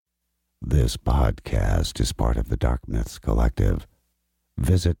This podcast is part of the Dark Myths Collective.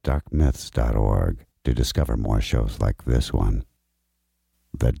 Visit darkmyths.org to discover more shows like this one.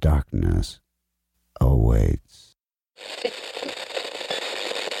 The darkness awaits.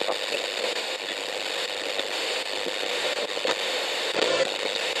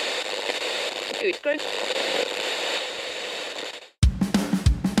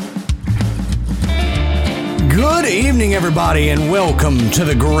 Good evening, everybody, and welcome to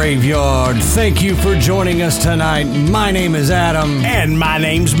the Graveyard. Thank you for joining us tonight. My name is Adam. And my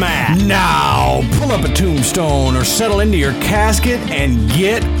name's Matt. Now, pull up a tombstone or settle into your casket and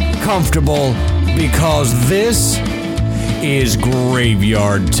get comfortable, because this is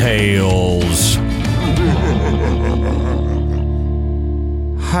Graveyard Tales.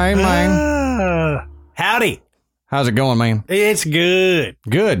 Hi, man. Howdy. How's it going, man? It's good.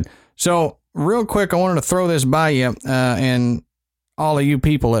 Good. So, real quick, I wanted to throw this by you and all of you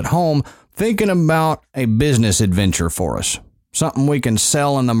people at home thinking about a business adventure for us. Something we can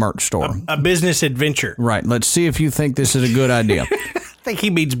sell in the merch store. A business adventure. Right. Let's see if you think this is a good idea. I think he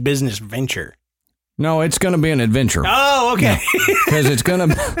means business venture. No, it's going to be an adventure. Oh, okay. Because it's going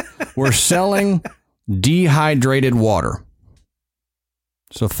to... We're selling dehydrated water.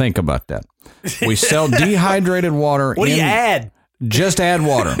 So think about that. We sell dehydrated water. What do you add? Just add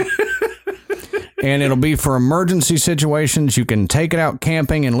water. And it'll be for emergency situations. You can take it out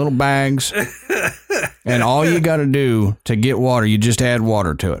camping in little bags. And all you got to do to get water, you just add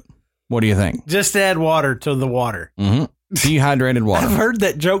water to it. What do you think? Just add water to the water. Mm-hmm. Dehydrated water. I've heard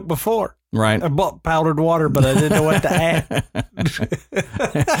that joke before. Right. I bought powdered water, but I didn't know what to add.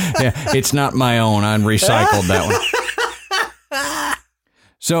 Yeah, it's not my own. I recycled that one.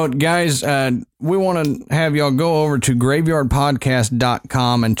 So, guys, we want to have y'all go over to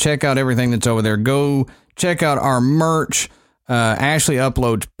graveyardpodcast.com and check out everything that's over there. Go check out our merch. Ashley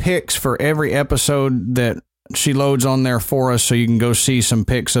uploads pics for every episode that she loads on there for us, so you can go see some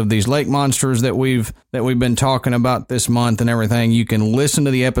pics of these lake monsters that we've been talking about this month and everything. You can listen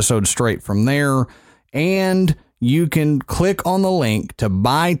to the episode straight from there, and you can click on the link to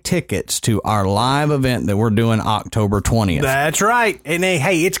buy tickets to our live event that we're doing October 20th. That's right. And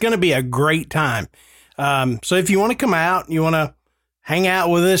hey, it's going to be a great time. So if you want to come out, you want to hang out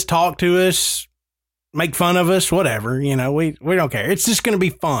with us, talk to us, make fun of us, whatever, we don't care. It's just going to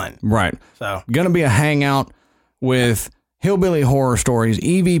be fun. Right. So going to be a hangout with Hillbilly Horror Stories,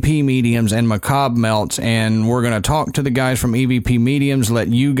 EVP Mediums, and Macabre Melts. And we're going to talk to the guys from EVP Mediums, let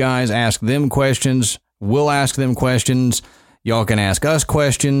you guys ask them questions. We'll ask them questions. Y'all can ask us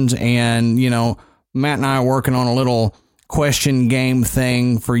questions. And, Matt and I are working on a little question game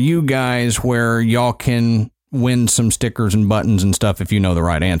thing for you guys where y'all can win some stickers and buttons and stuff if you know the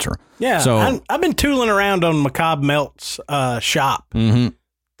right answer. Yeah. So I've been tooling around on Macabre Melt's shop. Mm-hmm.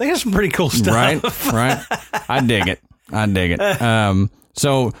 They got some pretty cool stuff. Right. I dig it.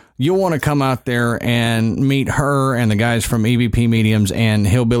 So you'll want to come out there and meet her and the guys from EVP Mediums and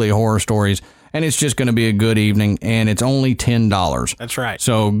Hillbilly Horror Stories. And it's just going to be a good evening, and it's only $10. That's right.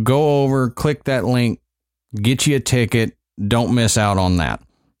 So go over, click that link, get you a ticket. Don't miss out on that.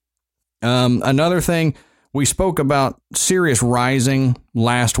 Another thing, we spoke about Sirius Rising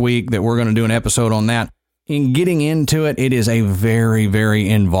last week, that we're going to do an episode on that. In getting into it, it is a very, very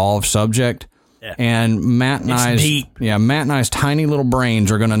involved subject. Yeah. And Matt and I's tiny little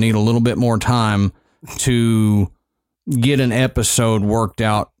brains are going to need a little bit more time to get an episode worked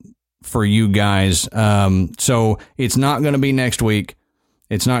out for you guys. So it's not going to be next week.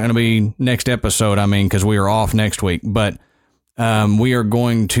 It's not going to be next episode, because we are off next week. But we are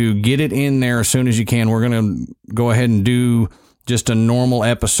going to get it in there as soon as you can. We're going to go ahead and do just a normal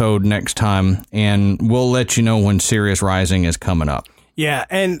episode next time, and we'll let you know when Sirius Rising is coming up. Yeah,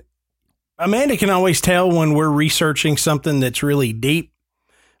 and Amanda can always tell when we're researching something that's really deep,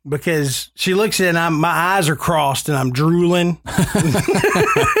 because she looks at it and my eyes are crossed and I'm drooling.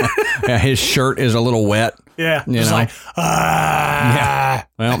 Yeah, his shirt is a little wet. Yeah. Yeah.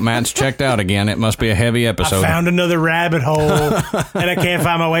 Well, Matt's checked out again. It must be a heavy episode. I found another rabbit hole and I can't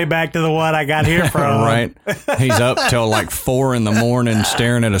find my way back to the one I got here from. Right. He's up till like 4 a.m.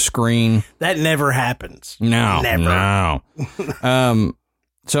 staring at a screen. That never happens. No. Never. No.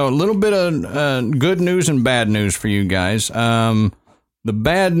 So a little bit of good news and bad news for you guys. The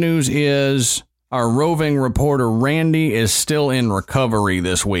bad news is our roving reporter Randy is still in recovery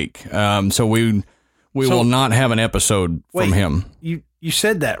this week. So we will not have an episode from him. You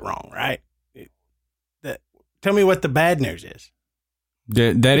said that wrong, right? Tell me what the bad news is.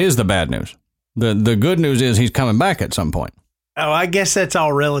 That is the bad news. The good news is he's coming back at some point. Oh, I guess that's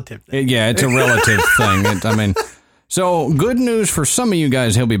all relative. Yeah, it's a relative thing. So good news for some of you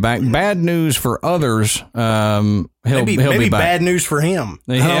guys, he'll be back. Bad news for others, he'll maybe be back. Bad news for him.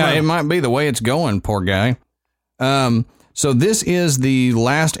 Yeah, it might be the way it's going, poor guy. So this is the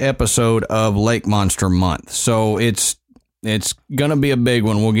last episode of Lake Monster Month. So it's going to be a big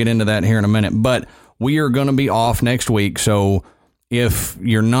one. We'll get into that here in a minute. But we are going to be off next week. So if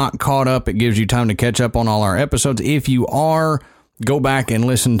you're not caught up, it gives you time to catch up on all our episodes. If you are, go back and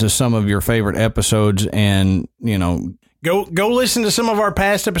listen to some of your favorite episodes and, Go listen to some of our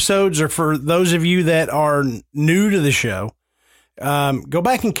past episodes, or for those of you that are new to the show, go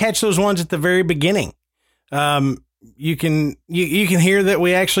back and catch those ones at the very beginning. You can hear that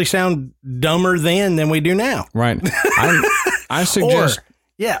we actually sound dumber then than we do now. Right. I suggest.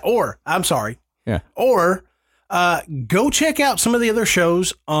 Or go check out some of the other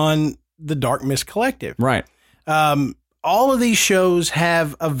shows on the Dark Mist Collective. Right. All of these shows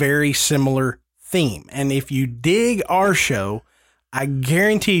have a very similar theme. And if you dig our show, I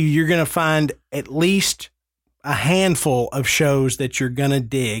guarantee you're going to find at least a handful of shows that you're going to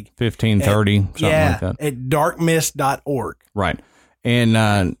dig. 15, 30, something like that. At darkmist.org. Right. And,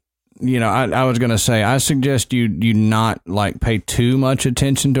 I was going to say, I suggest you not pay too much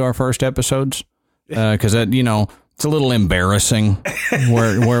attention to our first episodes. Cause that, it's a little embarrassing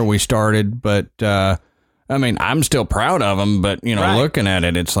where we started, but, I'm still proud of them, but right. Looking at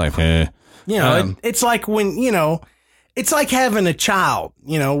it, it's like, it's like when, it's like having a child,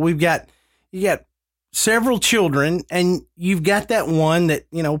 you got several children and you've got that one that,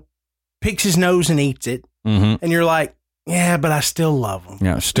 picks his nose and eats it. Mm-hmm. And you're like, yeah, but I still love him.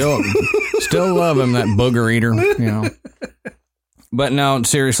 Yeah. Still love him, that booger eater, But no,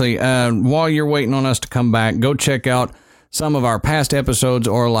 seriously, while you're waiting on us to come back, go check out some of our past episodes,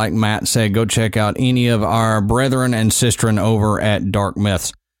 or like Matt said, go check out any of our brethren and sistren over at Dark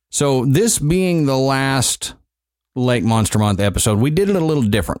Myths. So this being the last Lake Monster Month episode, we did it a little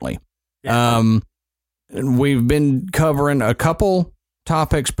differently. Yeah. We've been covering a couple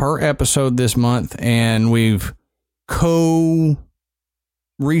topics per episode this month, and we've co-researched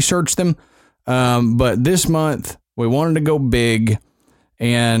them. But this month we wanted to go big,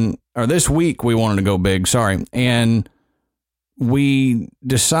 or this week we wanted to go big, and we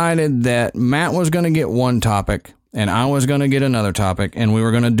decided that Matt was going to get one topic and I was going to get another topic, and we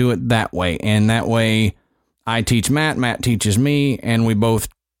were going to do it that way. And that way I teach Matt, Matt teaches me, and we both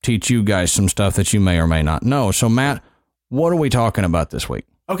teach you guys some stuff that you may or may not know. So Matt, what are we talking about this week?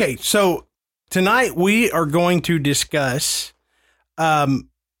 Okay. So tonight we are going to discuss,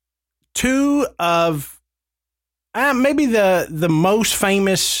 two of maybe the most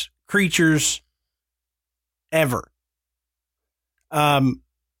famous creatures ever.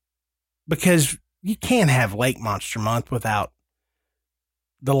 Because you can't have Lake Monster Month without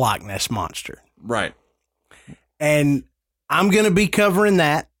the Loch Ness Monster. Right. And I'm going to be covering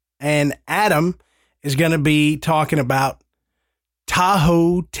that. And Adam is going to be talking about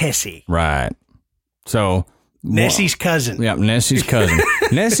Tahoe Tessie. Right. So Nessie's cousin. Yeah, Nessie's cousin.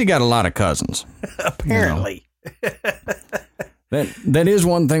 Nessie got a lot of cousins. Apparently. That is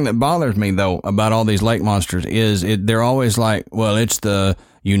one thing that bothers me, though, about all these lake monsters is they're always like, well, it's the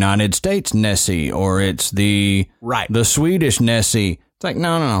United States Nessie, or it's the Swedish Nessie. It's like,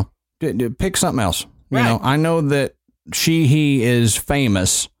 no. Pick something else. Right. I know that he is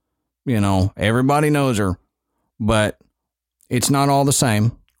famous. Everybody knows her, but it's not all the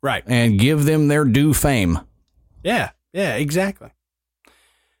same. Right. And give them their due fame. Yeah, exactly.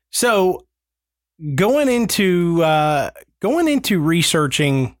 So going into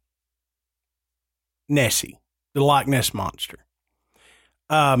researching Nessie, the Loch Ness Monster,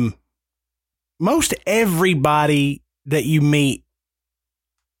 most everybody that you meet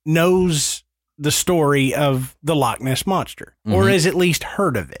knows the story of the Loch Ness Monster, or has at least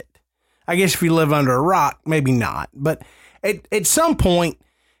heard of it. I guess if you live under a rock, maybe not, but at some point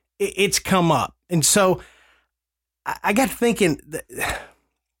it's come up. And so I got thinking that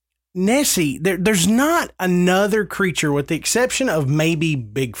Nessie, there's not another creature, with the exception of maybe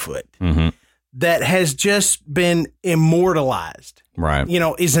Bigfoot, that has just been immortalized. Right.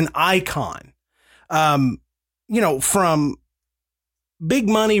 Is an icon. From big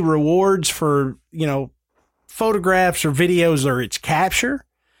money rewards for, photographs or videos or its capture,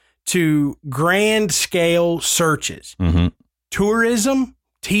 to grand scale searches, tourism,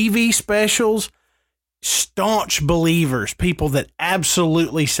 TV specials, staunch believers, people that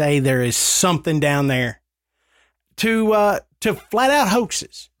absolutely say there is something down there, to flat out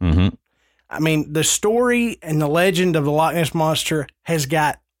hoaxes. I mean, the story and the legend of the Loch Ness Monster has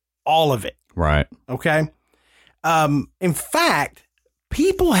got all of it. Right. Okay. In fact,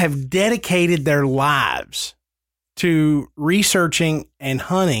 people have dedicated their lives to researching and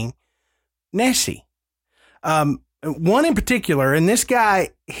hunting Nessie. One in particular, and this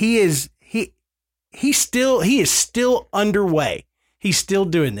guy, he is still underway. He's still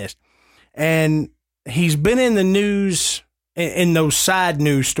doing this. And he's been in the news, in those side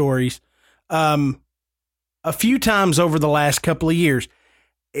news stories, a few times over the last couple of years.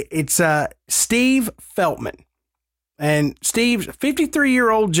 It's Steve Feltman. And Steve's a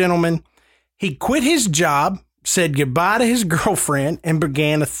 53-year-old gentleman. He quit his job, said goodbye to his girlfriend, and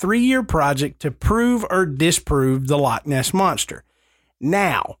began a 3-year project to prove or disprove the Loch Ness Monster.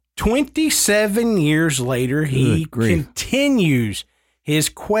 Now, 27 years later, he continues his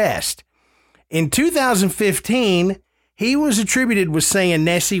quest. In 2015, he was attributed with saying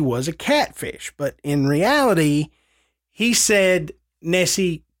Nessie was a catfish, but in reality, he said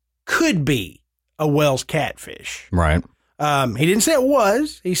Nessie could be a Wells catfish. Right. He didn't say it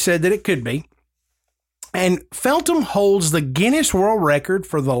was. He said that it could be. And Feltham holds the Guinness World Record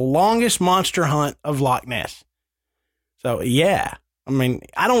for the longest monster hunt of Loch Ness. So, yeah. I mean,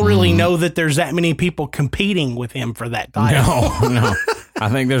 I don't really know that there's that many people competing with him for that title. No. I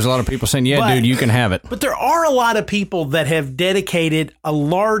think there's a lot of people saying, dude, you can have it. But there are a lot of people that have dedicated a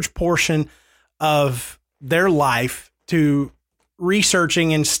large portion of their life to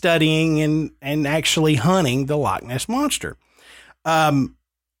researching and studying and actually hunting the Loch Ness Monster.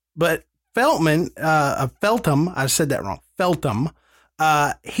 But Feltham, I said that wrong. Feltham,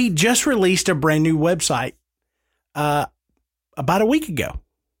 he just released a brand new website about a week ago,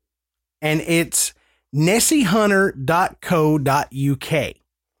 and it's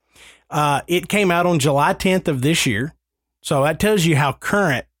nessiehunter.co.uk. It came out on July 10th of this year, so that tells you how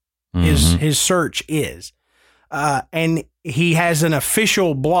current his search is. And he has an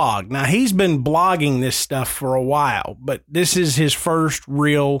official blog. Now, he's been blogging this stuff for a while, but this is his first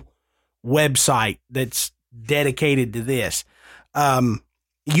real website that's dedicated to this.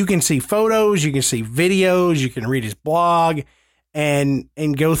 You can see photos, you can see videos, you can read his blog and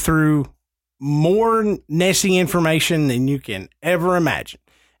go through more Nessie information than you can ever imagine.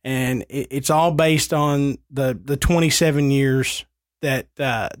 And it's all based on the 27 years that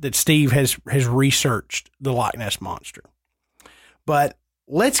Steve has researched the Loch Ness Monster. But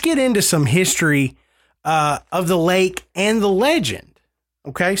let's get into some history of the lake and the legend.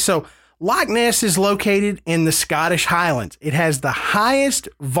 Okay, so Loch Ness is located in the Scottish Highlands. It has the highest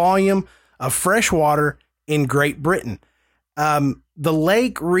volume of fresh water in Great Britain. The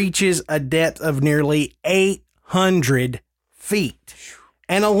lake reaches a depth of nearly 800 feet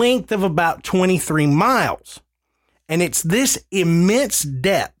and a length of about 23 miles. And it's this immense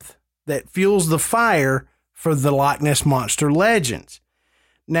depth that fuels the fire for the Loch Ness Monster legends.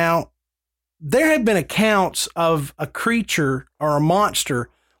 Now, there have been accounts of a creature or a monster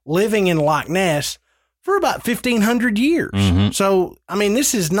living in Loch Ness for about 1,500 years. So, I mean,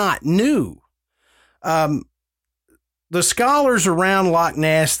 this is not new. The scholars around Loch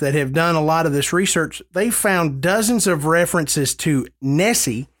Ness that have done a lot of this research, they found dozens of references to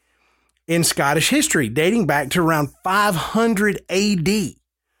Nessie in Scottish history, dating back to around 500 AD,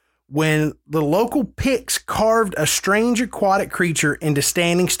 when the local Picts carved a strange aquatic creature into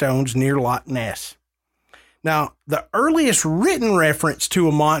standing stones near Loch Ness. Now, the earliest written reference to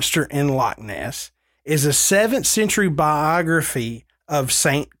a monster in Loch Ness is a 7th century biography of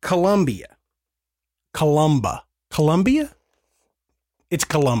Saint Columba. Columbia? It's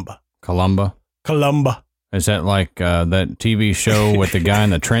Columba. Columba. Is that like that TV show with the guy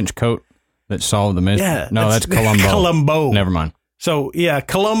in the trench coat that solved the mystery? Yeah. No, that's Columbo. Columbo. Never mind. So, yeah,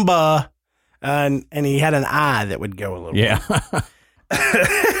 Columba, and he had an eye that would go a little bit.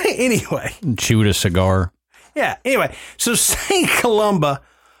 Anyway. Chewed a cigar. Yeah, anyway. So, St. Columba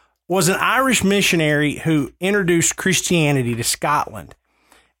was an Irish missionary who introduced Christianity to Scotland.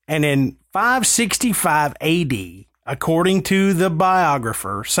 And in 565 AD, according to the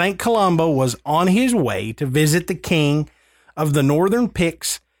biographer, St. Columba was on his way to visit the king of the northern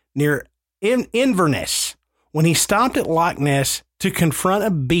Picts near Inverness when he stopped at Loch Ness to confront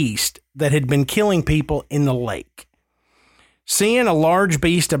a beast that had been killing people in the lake. Seeing a large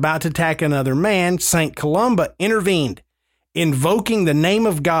beast about to attack another man, St. Columba intervened, invoking the name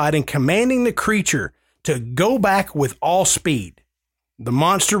of God and commanding the creature to go back with all speed. The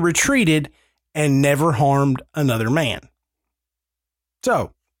monster retreated and never harmed another man.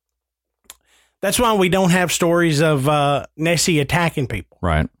 So, that's why we don't have stories of Nessie attacking people.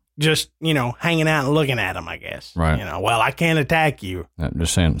 Right. Just, hanging out and looking at them, I guess. Right. Well, I can't attack you. I'm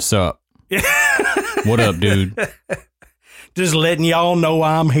just saying, sup? What up, dude? Just letting y'all know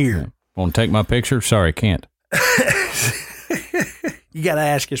I'm here. Want to take my picture? Sorry, can't. You got to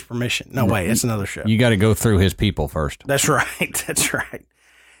ask his permission. No way, that's another show. You got to go through his people first. That's right. That's right.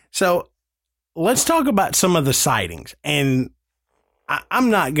 So let's talk about some of the sightings. And I'm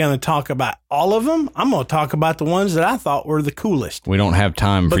not going to talk about all of them. I'm going to talk about the ones that I thought were the coolest. We don't have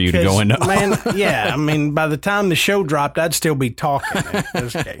time for you to go into. Man, yeah. I mean, by the time the show dropped, I'd still be talking in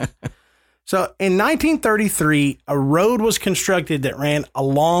this case. So in 1933, a road was constructed that ran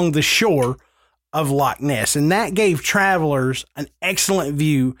along the shore of Loch Ness, and that gave travelers an excellent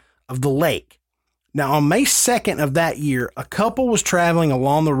view of the lake. Now, on May 2nd of that year, a couple was traveling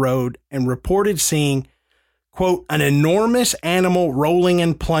along the road and reported seeing, quote, an enormous animal rolling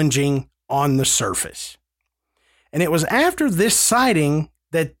and plunging on the surface. And it was after this sighting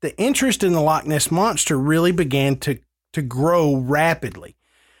that the interest in the Loch Ness Monster really began to grow rapidly.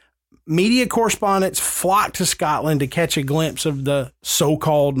 Media correspondents flocked to Scotland to catch a glimpse of the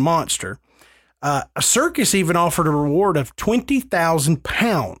so-called monster. A circus even offered a reward of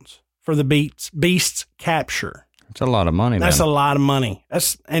 £20,000 for the beast's capture. That's a lot of money. That's a lot of money.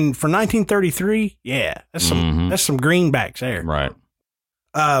 And for 1933, yeah, that's some greenbacks there. Right.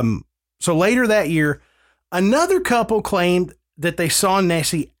 So later that year, another couple claimed that they saw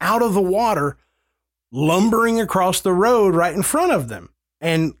Nessie out of the water, lumbering across the road right in front of them.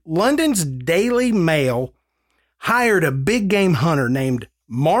 And London's Daily Mail hired a big game hunter named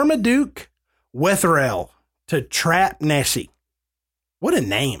Marmaduke Wetherell to trap Nessie. What a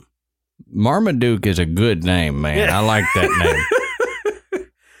name. Marmaduke is a good name, man. Yeah. I like that name.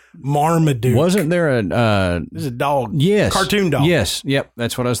 Marmaduke. Wasn't there a... There's a dog. Yes. Cartoon dog. Yes. Yep.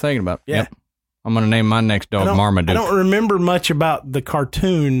 That's what I was thinking about. Yeah. Yep. I'm going to name my next dog Marmaduke. I don't remember much about the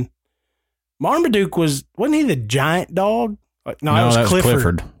cartoon. Marmaduke wasn't he the giant dog? No, that was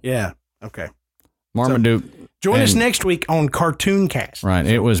Clifford. Yeah. Okay. Marmaduke. Join us next week on Cartoon Cast. Right.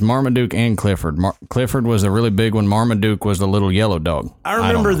 It was Marmaduke and Clifford. Clifford was the really big one. Marmaduke was the little yellow dog. I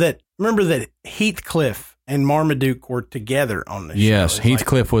remember that Heathcliff and Marmaduke were together on the show. Yes.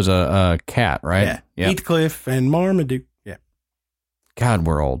 Heathcliff was a cat, right? Yeah. Yep. Heathcliff and Marmaduke. Yeah. God,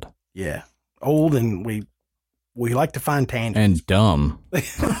 we're old. Yeah. Old, and we like to find tangents. And dumb.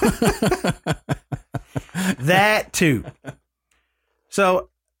 That too. So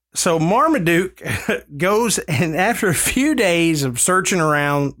Marmaduke goes, and after a few days of searching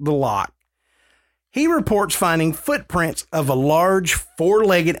around the loch, he reports finding footprints of a large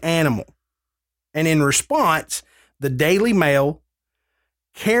four-legged animal. And in response, the Daily Mail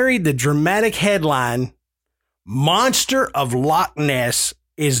carried the dramatic headline, "Monster of Loch Ness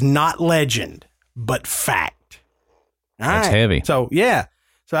is not legend, but fact." All That's right. heavy. So, yeah.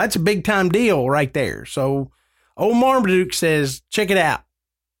 So that's a big-time deal right there. So old Marmaduke says, check it out.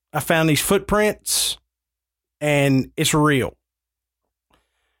 I found these footprints, and it's real.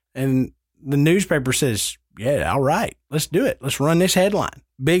 And the newspaper says, yeah, all right, let's do it. Let's run this headline.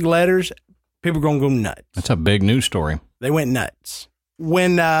 Big letters. People are going to go nuts. That's a big news story. They went nuts.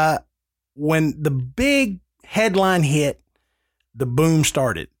 When the big headline hit, the boom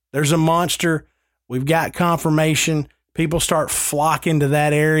started. There's a monster. We've got confirmation. People start flocking to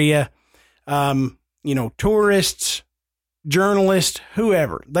that area. Tourists, journalists,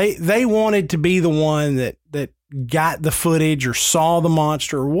 whoever. They wanted to be the one that got the footage or saw the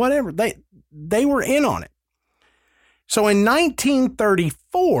monster or whatever. They were in on it. So in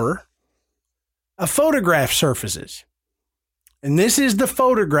 1934, a photograph surfaces. And this is the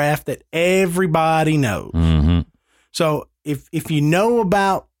photograph that everybody knows. Mm-hmm. So if you know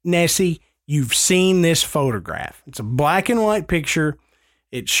about Nessie, you've seen this photograph. It's a black and white picture.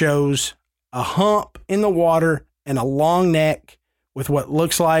 It shows a hump in the water and a long neck with what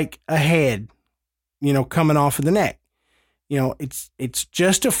looks like a head, coming off of the neck. It's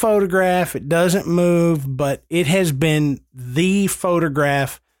just a photograph. It doesn't move, but it has been the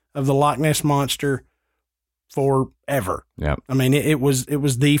photograph of the Loch Ness Monster forever. Yep. I mean, it was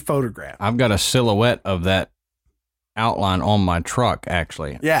the photograph. I've got a silhouette of that outline on my truck,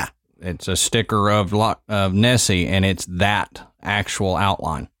 actually. Yeah. It's a sticker of Nessie, and it's that actual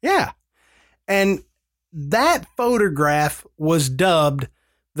outline. Yeah. And that photograph was dubbed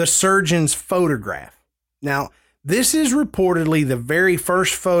the surgeon's photograph. Now, this is reportedly the very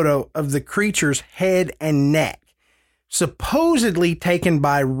first photo of the creature's head and neck, supposedly taken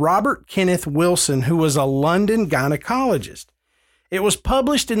by Robert Kenneth Wilson, who was a London gynecologist. It was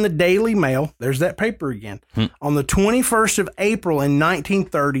published in the Daily Mail, there's that paper again, on the 21st of April in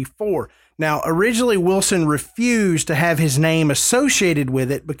 1934. Now, originally Wilson refused to have his name associated with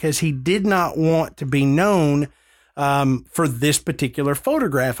it because he did not want to be known for this particular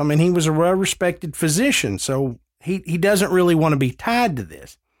photograph. I mean, he was a well-respected physician, so he doesn't really want to be tied to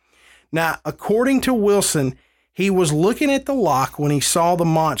this. Now, according to Wilson, He was looking at the lock when he saw the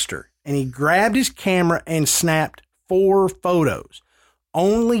monster, and he grabbed his camera and snapped 4 photos.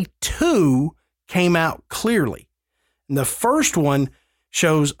 Only 2 came out clearly. And the first one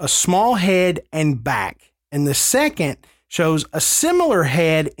shows a small head and back, and the second shows a similar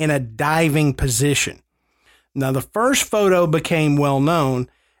head in a diving position. Now, the first photo became well known,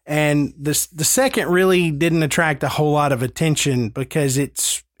 and the second really didn't attract a whole lot of attention because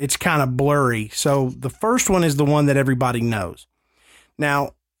it's kind of blurry. So the first one is the one that everybody knows.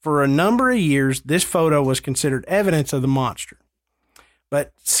 Now, for a number of years, this photo was considered evidence of the monster,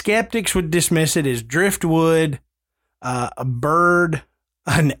 but skeptics would dismiss it as driftwood, a bird,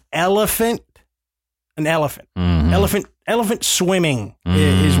 an elephant, elephant swimming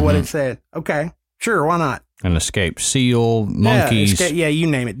is what it said. Okay, sure, why not? An escaped seal, monkeys. Yeah, you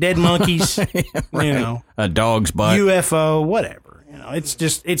name it. Dead monkeys, right. You know. A dog's butt. UFO, whatever. You know,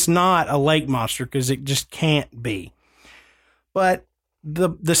 it's not a lake monster because it just can't be. But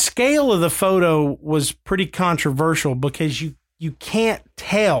the scale of the photo was pretty controversial because you can't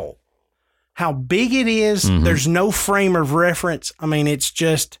tell how big it is. Mm-hmm. There's no frame of reference. I mean, it's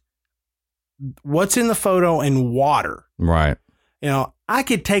just what's in the photo and water. Right. You know, I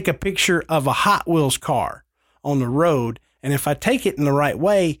could take a picture of a Hot Wheels car on the road, and if I take it in the right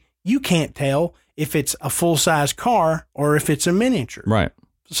way, you can't tell if it's a full-size car or if it's a miniature. Right.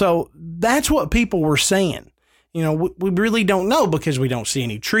 So that's what people were saying. You know, we really don't know because we don't see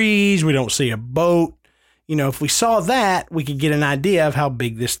any trees. We don't see a boat. You know, if we saw that, we could get an idea of how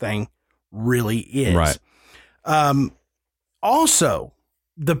big this thing really is. Right. Also,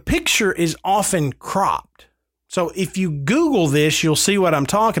 the picture is often cropped. So if you Google this, you'll see what I'm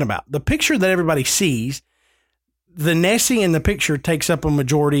talking about. The picture that everybody sees, the Nessie in the picture takes up a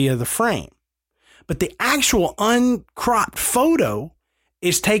majority of the frame. But the actual uncropped photo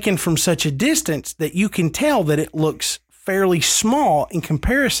is taken from such a distance that you can tell that it looks fairly small in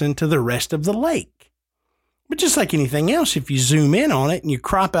comparison to the rest of the lake. But just like anything else, if you zoom in on it and you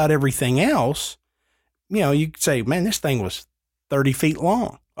crop out everything else, you know, you could say, man, this thing was 30 feet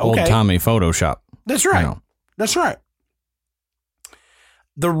long. Okay. Old-timey Photoshop. That's right. You know. That's right.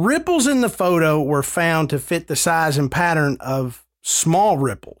 The ripples in the photo were found to fit the size and pattern of small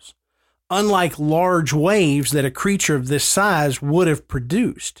ripples, unlike large waves that a creature of this size would have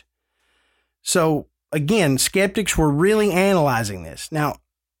produced. So, again, skeptics were really analyzing this. Now,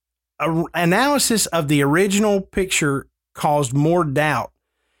 analysis of the original picture caused more doubt.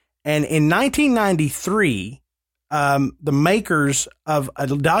 And in 1993, the makers of a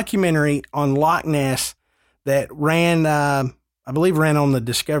documentary on Loch Ness that ran, I believe ran on the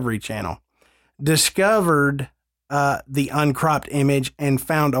Discovery Channel, discovered the uncropped image and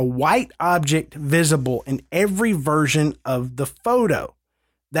found a white object visible in every version of the photo.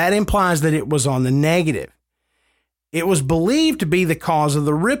 That implies that it was on the negative. It was believed to be the cause of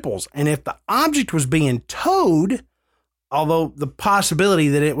the ripples. And if the object was being towed, although the possibility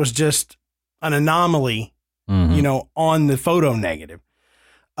that it was just an anomaly, you know, on the photo negative,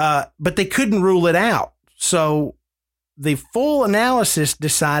 but they couldn't rule it out. So the full analysis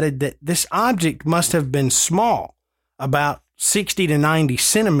decided that this object must have been small, about 60 to 90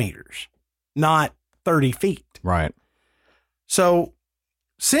 centimeters, not 30 feet. Right. So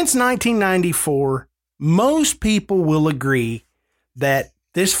since 1994, most people will agree that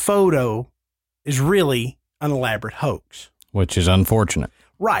this photo is really an elaborate hoax. Which is unfortunate.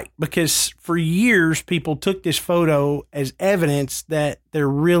 Right, because for years, people took this photo as evidence that there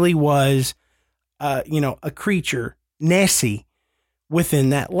really was, a creature, Nessie,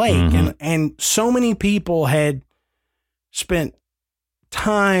 within that lake. Mm-hmm. And so many people had spent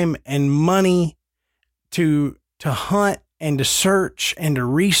time and money to hunt and to search and to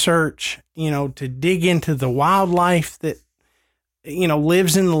research, to dig into the wildlife that,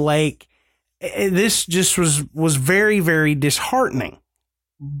 lives in the lake. This just was very, very disheartening.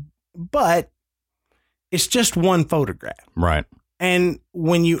 But it's just one photograph. Right. And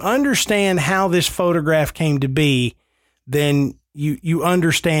when you understand how this photograph came to be, then you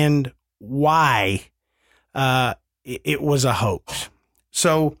understand why it was a hoax.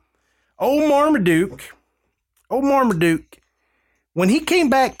 So old Marmaduke, when he came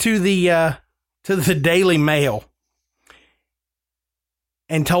back to the Daily Mail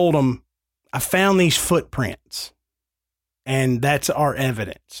and told them, I found these footprints and that's our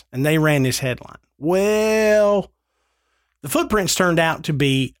evidence. And they ran this headline. Well, the footprints turned out to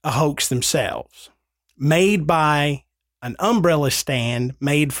be a hoax themselves, made by an umbrella stand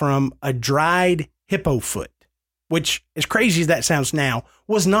made from a dried hippo foot, which, as crazy as that sounds now,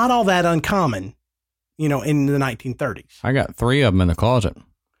 was not all that uncommon, in the 1930s. I got 3 of them in the closet.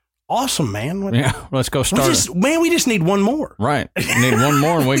 Awesome, man. Yeah, let's go start. We just need one more. Right. Need one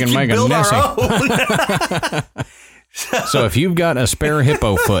more and we can make a build Nessie. our own. So if you've got a spare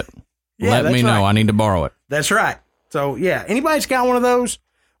hippo foot, let me know. Right. I need to borrow it. That's right. So yeah, anybody's got one of those,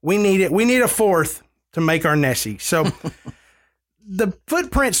 we need it. We need a fourth to make our Nessie. So the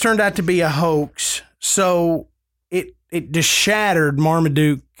footprints turned out to be a hoax. So it just shattered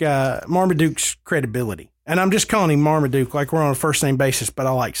Marmaduke's credibility. And I'm just calling him Marmaduke like we're on a first name basis, but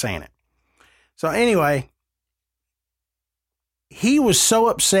I like saying it. So anyway, he was so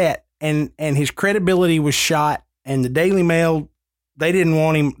upset and his credibility was shot, and the Daily Mail, they didn't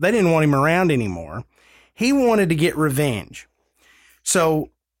want him around anymore. He wanted to get revenge. So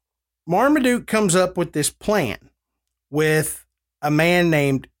Marmaduke comes up with this plan with a man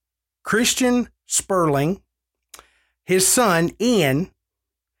named Christian Sperling, his son Ian,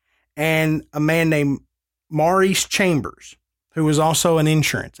 and a man named Maurice Chambers, who was also an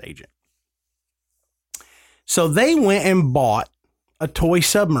insurance agent. So they went and bought a toy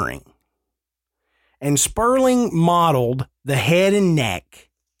submarine, and Sperling modeled the head and neck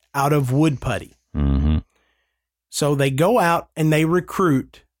out of wood putty. Mm-hmm. So they go out and they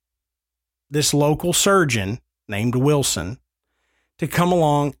recruit this local surgeon named Wilson to come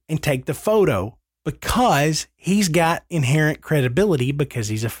along and take the photo because he's got inherent credibility because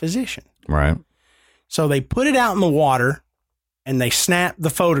he's a physician. Right. So they put it out in the water and they snap the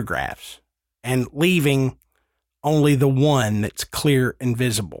photographs, and leaving only the one that's clear and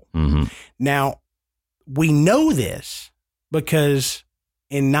visible. Mm-hmm. Now, we know this because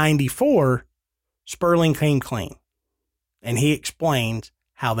in 94, Sperling came clean, and he explains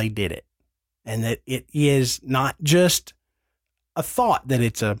how they did it, and that it is not just a thought that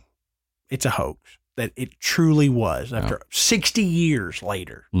it's a hoax, that it truly was after 60 years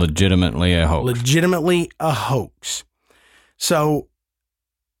later. Legitimately a hoax. So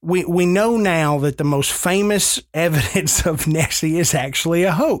we know now that the most famous evidence of Nessie is actually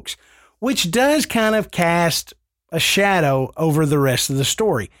a hoax, which does kind of cast a shadow over the rest of the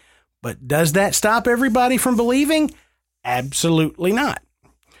story. But does that stop everybody from believing? Absolutely not.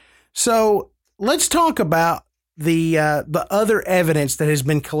 So let's talk about the other evidence that has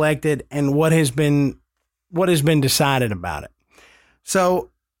been collected and what has been decided about it.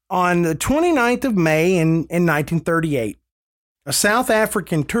 So on the 29th of May in 1938, a South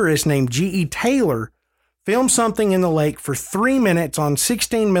African tourist named G.E. Taylor filmed something in the lake for 3 minutes on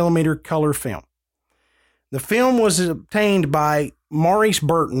 16 millimeter color film. The film was obtained by Maurice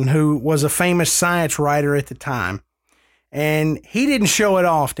Burton, who was a famous science writer at the time, and he didn't show it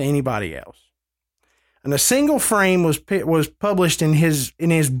off to anybody else. And a single frame was published in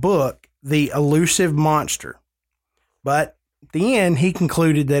his book, The Elusive Monster. But at the end, he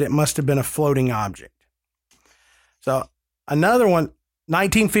concluded that it must have been a floating object. So another one,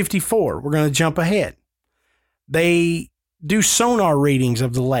 1954, we're going to jump ahead. They do sonar readings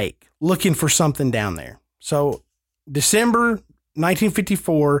of the lake, looking for something down there. So December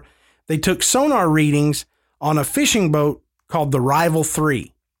 1954, they took sonar readings on a fishing boat called the Rival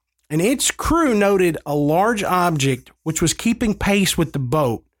 3. And its crew noted a large object which was keeping pace with the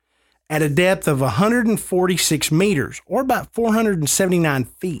boat at a depth of 146 meters, or about 479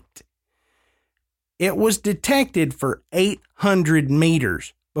 feet. It was detected for 800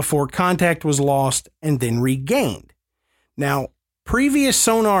 meters before contact was lost and then regained. Now, previous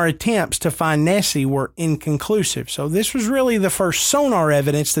sonar attempts to find Nessie were inconclusive, so this was really the first sonar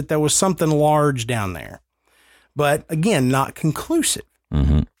evidence that there was something large down there. But again, not conclusive.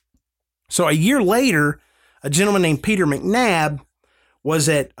 Mm-hmm. So a year later, a gentleman named Peter McNabb was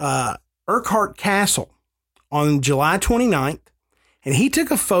at Urquhart Castle on July 29th, and he took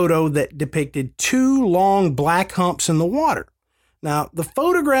a photo that depicted 2 long black humps in the water. Now, the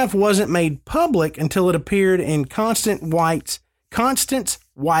photograph wasn't made public until it appeared in Constance White's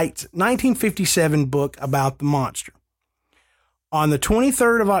 1957 book about the monster. On the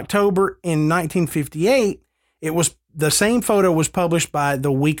 23rd of October in 1958, the same photo was published by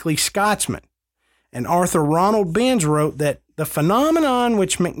the Weekly Scotsman, and Arthur Ronald Benz wrote that the phenomenon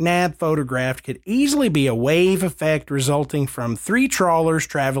which McNabb photographed could easily be a wave effect resulting from 3 trawlers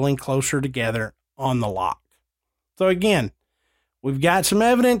traveling closer together on the loch. So again, we've got some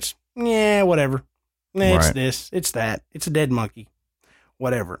evidence. Yeah, whatever. It's Right. this, it's that, it's a dead monkey,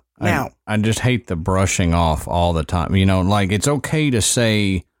 whatever. Now, I just hate the brushing off all the time. You know, like it's okay to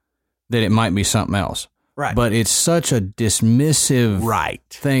say that it might be something else. right. But it's such a dismissive Right.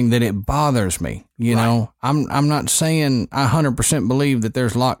 thing that it bothers me. You Right. know, I'm not saying I 100% believe that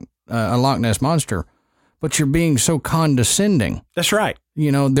there's a Loch Ness monster, but you're being so condescending. That's right.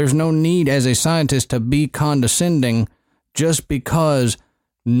 You know, there's no need as a scientist to be condescending just because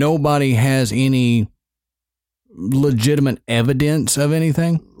nobody has any legitimate evidence of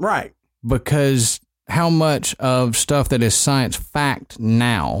anything. Right. Because how much of stuff that is science fact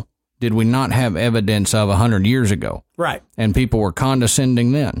now did we not have evidence of 100 years ago? Right. And people were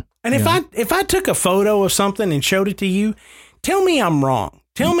condescending then. And if I took a photo of something and showed it to you, tell me I'm wrong.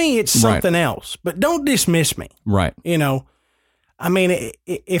 Tell me it's something else, but don't dismiss me. Right. You know, I mean,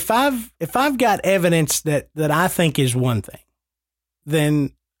 if I've got evidence that I think is one thing,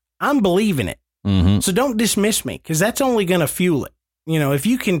 then I'm believing it. Mm-hmm. So don't dismiss me, because that's only going to fuel it. You know, if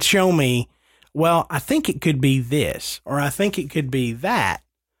you can show me, well, I think it could be this, or I think it could be that,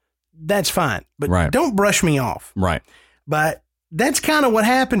 that's fine. But don't brush me off. Right. But that's kind of what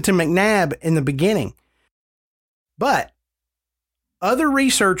happened to McNabb in the beginning. But other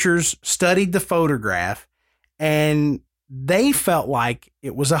researchers studied the photograph, and they felt like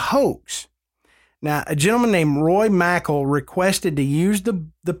it was a hoax. Now, a gentleman named Roy Mackal requested to use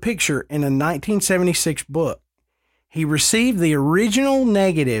the picture in a 1976 book. He received the original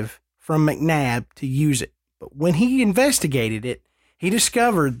negative from McNabb to use it. But when he investigated it, he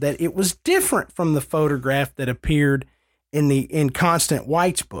discovered that it was different from the photograph that appeared in Constant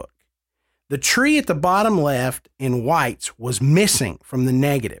White's book. The tree at the bottom left in White's was missing from the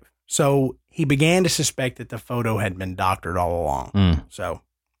negative. So he began to suspect that the photo had been doctored all along. So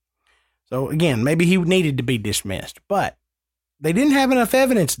again, maybe he needed to be dismissed, but they didn't have enough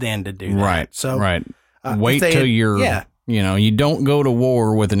evidence then to do that. Right. So wait till you don't go to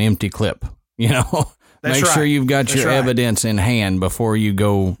war with an empty clip, Make sure you've got your evidence in hand before you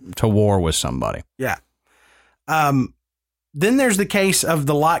go to war with somebody. Yeah. Then there's the case of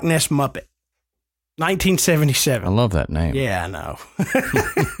the Loch Ness Muppet, 1977. I love that name. Yeah, I know.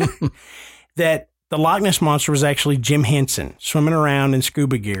 That the Loch Ness Monster was actually Jim Henson swimming around in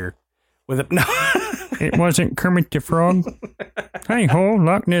scuba gear with a... No. It wasn't Kermit the Frog. Hey ho,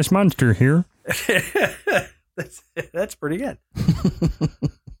 Loch Ness Monster here. That's pretty good.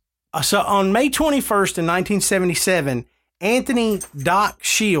 So on May 21st in 1977, Anthony Doc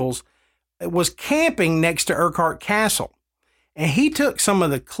Shields was camping next to Urquhart Castle, and he took some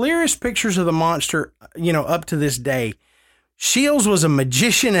of the clearest pictures of the monster, up to this day. Shields was a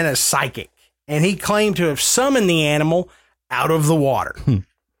magician and a psychic, and he claimed to have summoned the animal out of the water.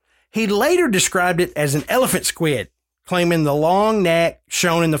 He later described it as an elephant squid, claiming the long neck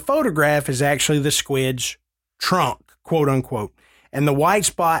shown in the photograph is actually the squid's trunk, quote unquote, and the white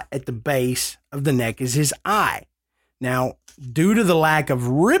spot at the base of the neck is his eye. Now, due to the lack of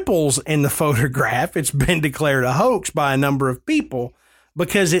ripples in the photograph, it's been declared a hoax by a number of people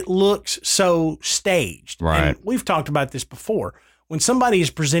because it looks so staged. Right. And we've talked about this before. When somebody is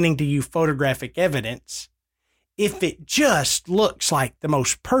presenting to you photographic evidence, if it just looks like the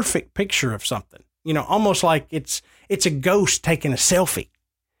most perfect picture of something, almost like it's a ghost taking a selfie,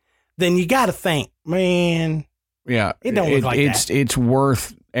 then you got to think, man, yeah, it don't look like that. It's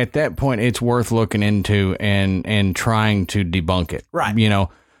worth, at that point, it's worth looking into and trying to debunk it. Right.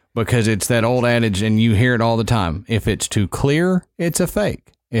 Because it's that old adage, and you hear it all the time. If it's too clear, it's a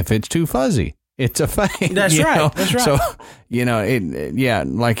fake. If it's too fuzzy, it's a fake. That's right. That's right. So,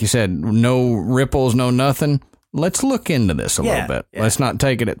 like you said, no ripples, no nothing. Let's look into this a little bit. Yeah. Let's not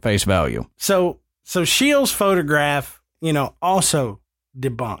take it at face value. So Shields' photograph, also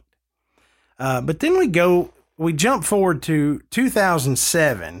debunked. But then we jump forward to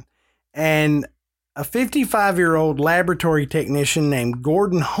 2007, and a 55-year-old laboratory technician named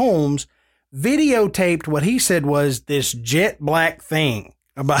Gordon Holmes videotaped what he said was this jet black thing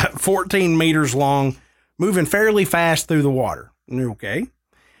about 14 meters long, moving fairly fast through the water. Okay.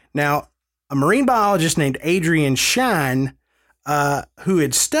 Now, a marine biologist named Adrian Shine, who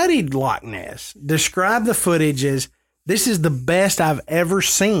had studied Loch Ness, described the footage as, "This is the best I've ever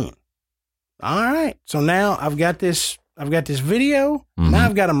seen." All right. So now I've got this video. Mm-hmm. Now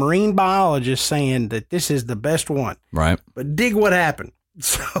I've got a marine biologist saying that this is the best one. Right. But dig what happened.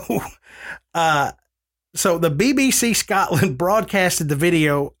 So the BBC Scotland broadcasted the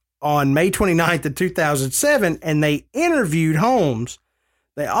video on May 29th of 2007, and they interviewed Holmes.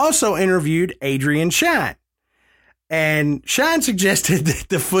 They also interviewed Adrian Shine. And Shine suggested that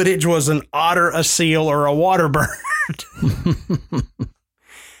the footage was an otter, a seal, or a water bird.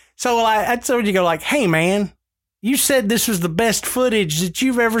 So that's when you go like, hey, man, you said this was the best footage that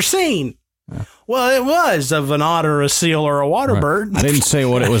you've ever seen. Yeah. Well, it was of an otter, a seal, or a water bird. I didn't say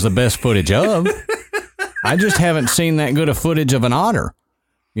what it was the best footage of. I just haven't seen that good a footage of an otter.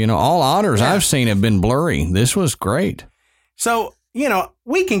 All otters I've seen have been blurry. This was great. So,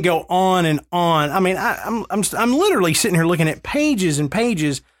 we can go on and on. I mean, I'm literally sitting here looking at pages and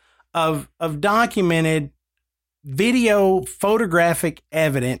pages of documented video photographic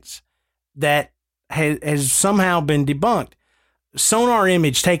evidence that has somehow been debunked. Sonar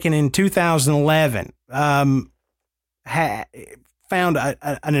image taken in 2011 found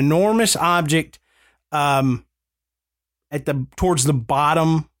an enormous object towards the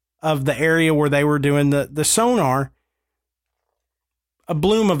bottom of the area where they were doing the sonar, a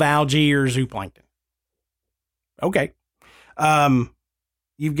bloom of algae or zooplankton. Okay.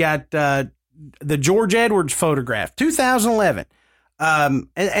 You've got the George Edwards photograph, 2011. And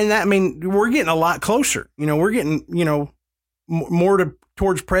that, I mean, we're getting a lot closer. We're getting, more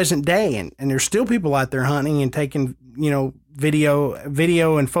towards present day. And there's still people out there hunting and taking,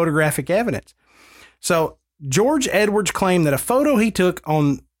 video and photographic evidence. So George Edwards claimed that a photo he took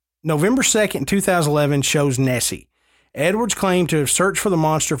on November 2nd, 2011 shows Nessie. Edwards claimed to have searched for the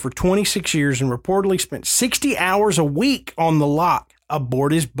monster for 26 years and reportedly spent 60 hours a week on the loch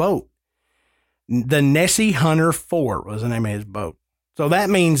aboard his boat. The Nessie Hunter 4 was the name of his boat. So that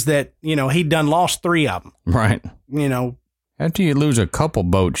means that, he'd done lost 3 of them. Right. After you lose a couple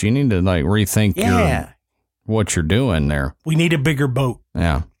boats, you need to rethink what you're doing there. We need a bigger boat.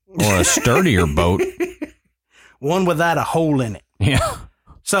 Yeah. Or a sturdier boat. One without a hole in it. Yeah.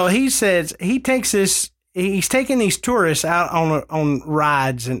 So he says he's taking these tourists out on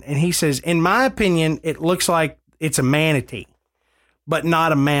rides, and he says, in my opinion, it looks like it's a manatee, but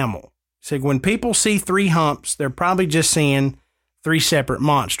not a mammal. He said, when people see 3 humps, they're probably just seeing 3 separate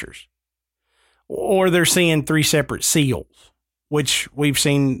monsters, or they're seeing 3 separate seals, which we've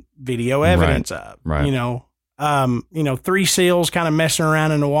seen video evidence of. Right. 3 seals kind of messing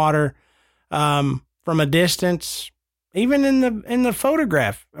around in the water from a distance. Even in the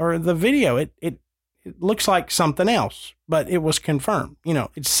photograph or the video, it looks like something else, but it was confirmed.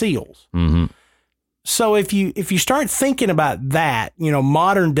 It's seals. Mm-hmm. So if you start thinking about that,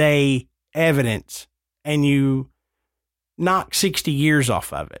 modern day evidence, and you knock 60 years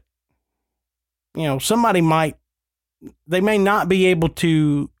off of it, somebody they may not be able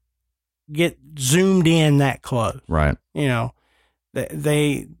to get zoomed in that close. Right.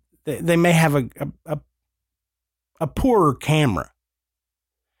 They may have a poorer camera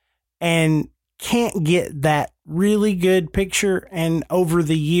and can't get that really good picture. And over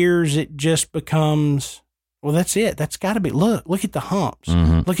the years, it just becomes, well, that's it. That's got to be, look at the humps.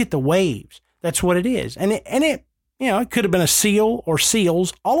 Mm-hmm. Look at the waves. That's what it is. And it could have been a seal or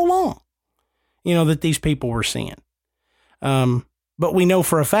seals all along, that these people were seeing. But we know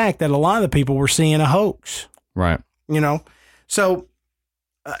for a fact that a lot of the people were seeing a hoax. Right. So,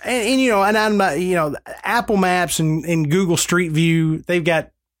 and I'm not, Apple Maps and Google Street View, they've got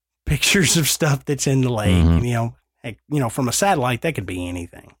pictures of stuff that's in the lake. Mm-hmm. From a satellite, that could be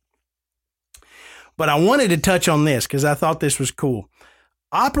anything. But I wanted to touch on this because I thought this was cool.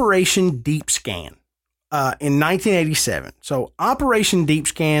 Operation Deep Scan in 1987. So Operation Deep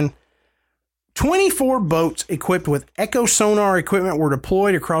Scan, 24 boats equipped with echo sonar equipment were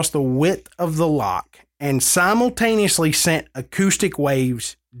deployed across the width of the loch and simultaneously sent acoustic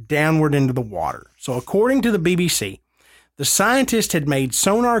waves downward into the water. So according to the BBC, the scientists had made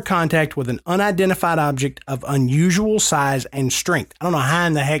sonar contact with an unidentified object of unusual size and strength. I don't know how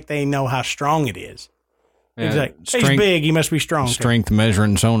in the heck they know how strong it is. Yeah, he's big, he must be strong. Strength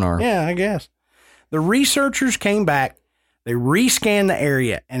measuring sonar. Yeah, I guess. The researchers came back, they rescanned the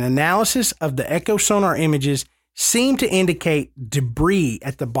area, and analysis of the echo sonar images seemed to indicate debris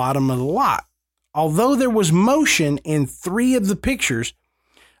at the bottom of the loch. Although there was motion in 3 of the pictures,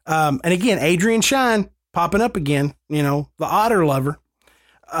 and again, Adrian Shine popping up again, the otter lover,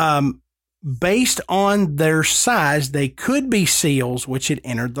 based on their size, they could be seals which had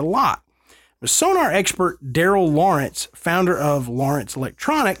entered the loch. The sonar expert Daryl Lawrence, founder of Lawrence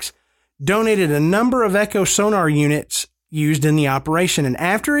Electronics, donated a number of echo sonar units used in the operation, and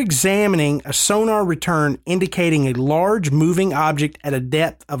after examining a sonar return indicating a large moving object at a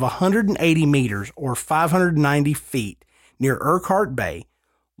depth of 180 meters or 590 feet near Urquhart Bay,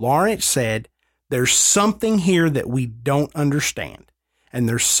 Lawrence said, "There's something here that we don't understand, and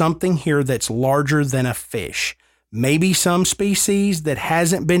there's something here that's larger than a fish. Maybe some species that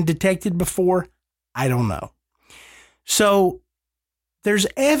hasn't been detected before. I don't know." So there's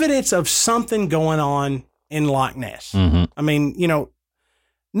evidence of something going on in Loch Ness. Mm-hmm. I mean,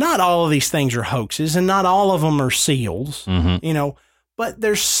 not all of these things are hoaxes and not all of them are seals, Mm-hmm. But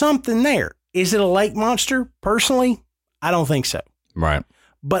there's something there. Is it a lake monster? Personally, I don't think so. Right.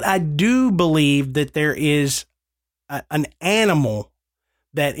 But I do believe that there is an animal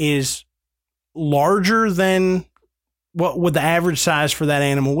that is larger than what would the average size for that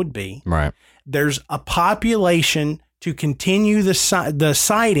animal would be. Right. There's a population to continue the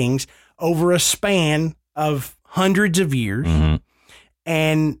sightings over a span of hundreds of years,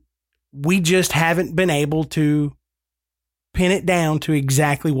 and we just haven't been able to pin it down to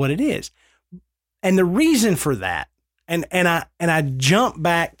exactly what it is. And the reason for that, and I jump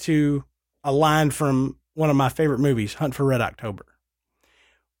back to a line from one of my favorite movies, Hunt for Red October.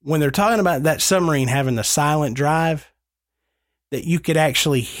 When they're talking about that submarine having the silent drive, that you could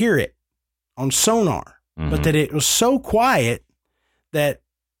actually hear it on sonar, but that it was so quiet that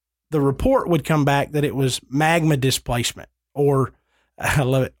the report would come back that it was magma displacement, or I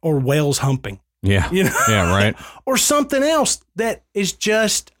love it, or whales humping. Yeah. You know? Yeah, right. Or something else that is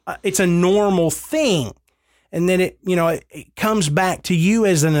just, it's a normal thing. And then it comes back to you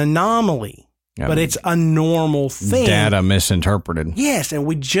as an anomaly, but it's a normal thing. Data misinterpreted. Yes. And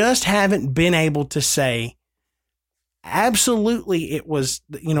we just haven't been able to say, absolutely, it was,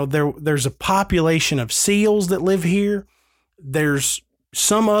 there's a population of seals that live here. There's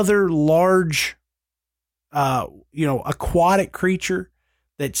some other large, aquatic creature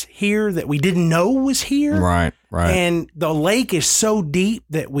that's here that we didn't know was here. Right. And the lake is so deep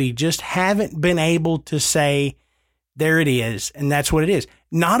that we just haven't been able to say, there it is. And that's what it is.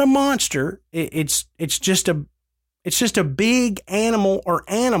 Not a monster. It's just a big animal or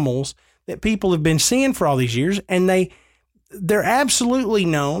animals that people have been seeing for all these years. And they're absolutely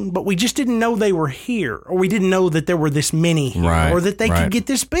known, but we just didn't know they were here, or we didn't know that there were this many here, or that they could get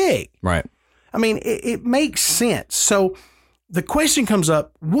this big. Right. I mean, it makes sense. So the question comes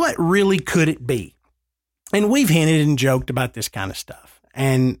up, what really could it be? And we've hinted and joked about this kind of stuff.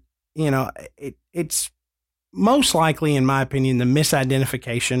 And, it's most likely, in my opinion, the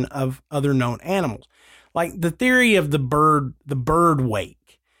misidentification of other known animals. Like the theory of the bird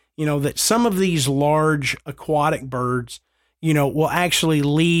wake, that some of these large aquatic birds, will actually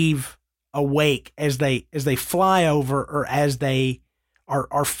leave a wake as they fly over, or as they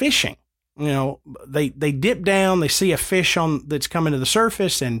are fishing. They dip down, they see a fish that's coming to the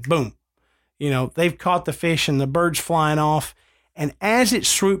surface, and boom, they've caught the fish, and the bird's flying off. And as it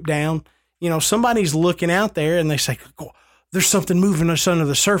swooped down, somebody's looking out there, and they say, oh, there's something moving us under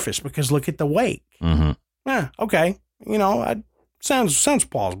the surface, because look at the wake. Mm-hmm. Yeah. Okay. Sounds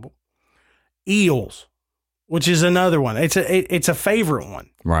plausible. Eels, which is another one. It's a favorite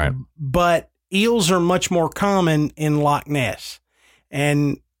one. Right. But eels are much more common in Loch Ness.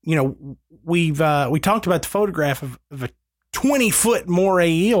 And, we talked about the photograph of a 20-foot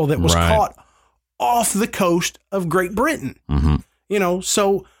moray eel that was caught off the coast of Great Britain. Mm-hmm.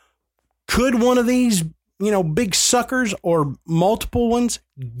 So could one of these, big suckers or multiple ones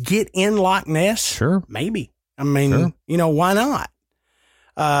get in Loch Ness? Sure. Maybe. I mean, why not?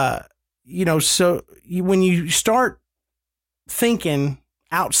 So when you start thinking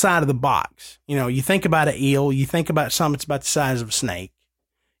outside of the box, you think about an eel, you think about something that's about the size of a snake,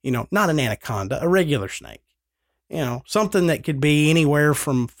 not an anaconda, a regular snake, something that could be anywhere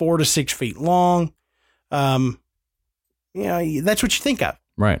from 4 to 6 feet long. That's what you think of.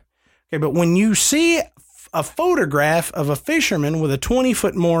 Right. Okay. But when you see a photograph of a fisherman with a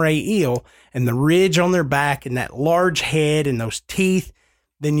 20-foot moray eel and the ridge on their back and that large head and those teeth,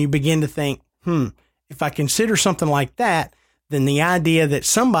 then you begin to think, if I consider something like that, then the idea that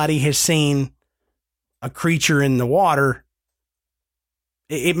somebody has seen a creature in the water,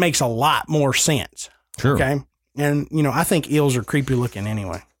 it makes a lot more sense. Sure. Okay. And, I think eels are creepy looking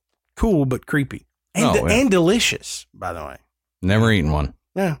anyway. Cool, but creepy. And delicious, by the way. Never eaten one.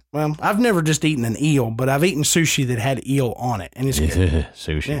 Yeah. Well, I've never just eaten an eel, but I've eaten sushi that had eel on it, and it's good.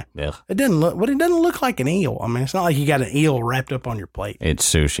 Sushi. Yeah. It doesn't look like an eel. I mean, it's not like you got an eel wrapped up on your plate.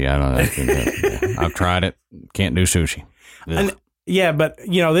 It's sushi. I don't know. I've tried it. Can't do sushi. But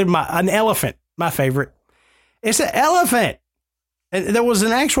an elephant, my favorite. It's an elephant. And there was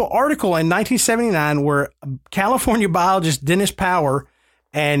an actual article in 1979 where California biologist Dennis Power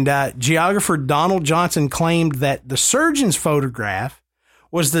and geographer Donald Johnson claimed that the surgeon's photograph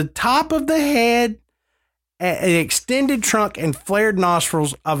was the top of the head, an extended trunk, and flared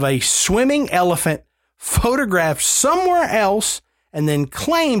nostrils of a swimming elephant photographed somewhere else and then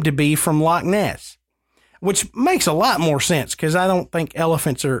claimed to be from Loch Ness, which makes a lot more sense because I don't think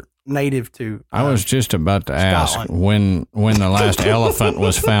elephants are native to I was just about to ask Scotland. when the last elephant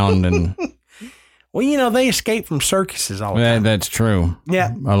was found. And well, they escape from circuses all the time. That's true.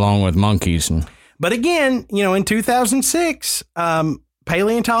 Yeah. Along with monkeys. But again, in 2006,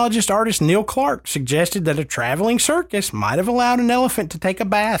 paleontologist artist Neil Clark suggested that a traveling circus might have allowed an elephant to take a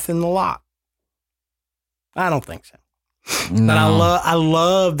bath in the loch. I don't think so. No. But I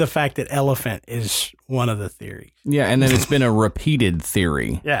love the fact that elephant is one of the theories. Yeah, and then it's been a repeated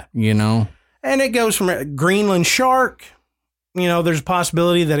theory. Yeah. And it goes from a Greenland shark. There's a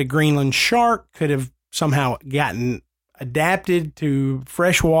possibility that a Greenland shark could have somehow gotten adapted to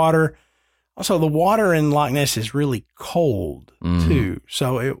fresh water. Also, the water in Loch Ness is really cold too,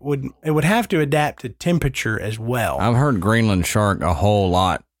 so it would have to adapt to temperature as well. I've heard Greenland shark a whole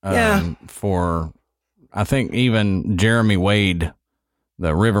lot. Yeah. For, I think even Jeremy Wade,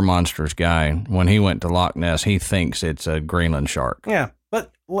 the River Monsters guy, when he went to Loch Ness, he thinks it's a Greenland shark. Yeah,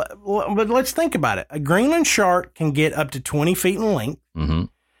 but let's think about it. A Greenland shark can get up to 20 feet in length. Mm-hmm.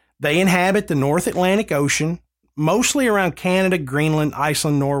 They inhabit the North Atlantic Ocean, mostly around Canada, Greenland,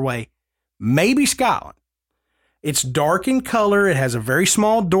 Iceland, Norway, maybe Scotland. It's dark in color. It has a very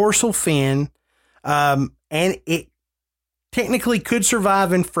small dorsal fin, and it technically could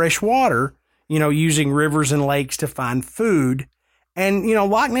survive in fresh water, using rivers and lakes to find food. And,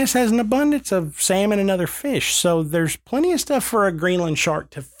 Loch Ness has an abundance of salmon and other fish, so there's plenty of stuff for a Greenland shark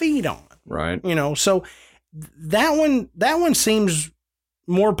to feed on. Right. So that one seems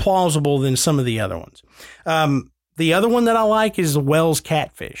more plausible than some of the other ones. The other one that I like is the Wells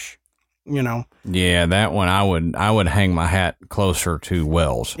catfish. Yeah, that one I would hang my hat closer to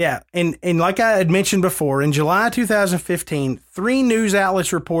Wells. Yeah, and like I had mentioned before, in July 2015, 3 news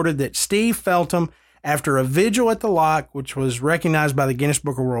outlets reported that Steve Feltham, after a vigil at the loch, which was recognized by the Guinness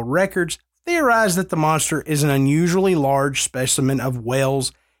Book of World Records, theorized that the monster is an unusually large specimen of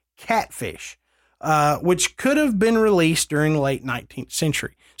Wells catfish, which could have been released during the late 19th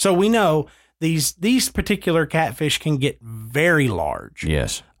century. So we know these particular catfish can get very large.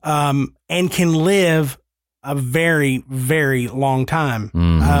 Yes. And can live a very, very long time.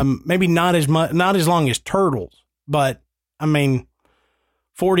 Mm-hmm. Maybe not as long as turtles, but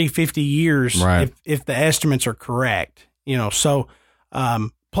 40, 50 years, right, if the estimates are correct, so,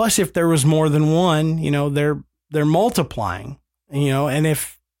 plus if there was more than one, they're multiplying, and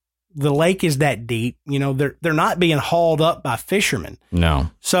if the lake is that deep, they're not being hauled up by fishermen.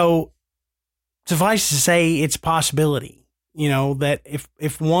 No. So suffice to say, it's a possibility. That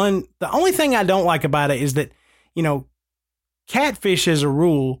if one, the only thing I don't like about it is that, catfish as a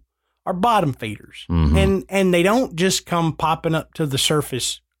rule are bottom feeders, and they don't just come popping up to the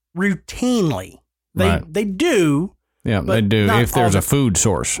surface routinely. They do. Yeah, they do if there's a food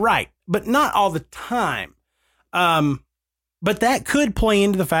source. Right. But not all the time. But that could play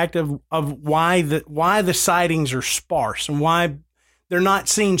into the fact of why the sightings are sparse and why they're not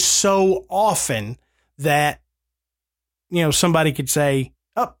seen so often that, somebody could say,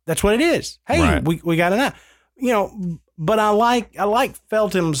 oh, that's what it is. Hey, right, we got it now. But I like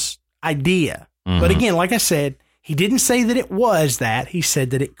Feltham's idea. But again, like I said, he didn't say that it was that. He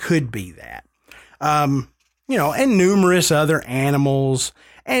said that it could be that. And numerous other animals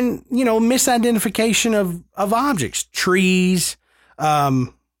and, misidentification of objects, trees,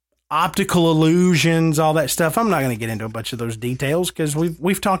 optical illusions, all that stuff. I'm not going to get into a bunch of those details because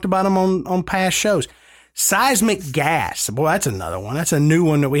we've talked about them on past shows. Seismic gas. Boy, that's another one. That's a new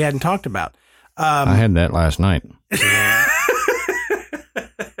one that we hadn't talked about. I had that last night.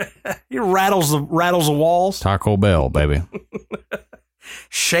 It rattles the walls. Taco Bell, baby.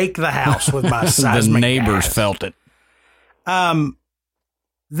 Shake the house with my seismic The neighbors gas. felt it.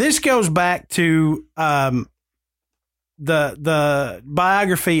 This goes back to the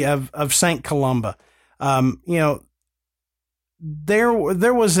biography of Saint Columba.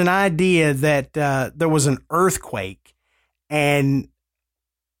 There was an idea that there was an earthquake, and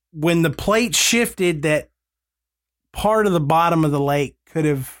when the plate shifted, that part of the bottom of the lake could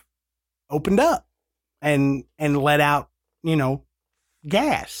have opened up and let out,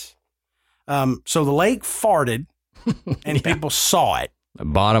 gas. So the lake farted, and people saw it. The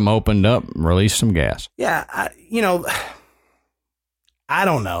bottom opened up, released some gas. Yeah, I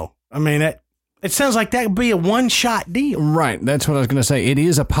don't know. It sounds like that would be a one-shot deal. Right. That's what I was going to say. It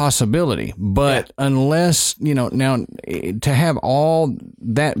is a possibility, but unless, now to have all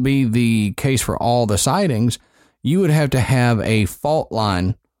that be the case for all the sightings, you would have to have a fault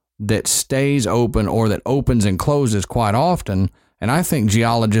line that stays open or that opens and closes quite often. And I think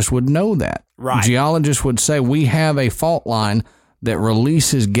geologists would know that. Right. Geologists would say we have a fault line that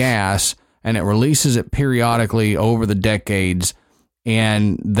releases gas and it releases it periodically over the decades.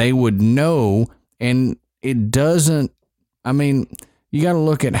 And they would know, and it doesn't, you got to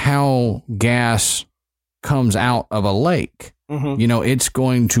look at how gas comes out of a lake. Mm-hmm. It's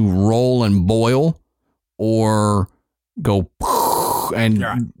going to roll and boil or go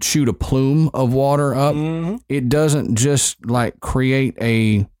and shoot a plume of water up. Mm-hmm. It doesn't just like create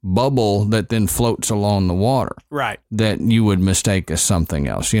a bubble that then floats along the water. Right. That you would mistake as something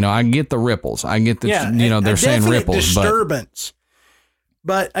else. I get the ripples. I get that, they're saying ripples. Disturbance.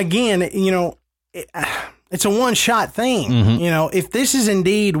 But again, it's a one-shot thing. Mm-hmm. If this is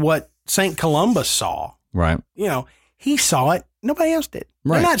indeed what St. Columbus saw. Right. You know, he saw it. Nobody else did.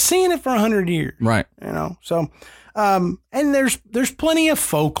 Right. They're not seeing it for 100 years. Right. You know, so, and there's plenty of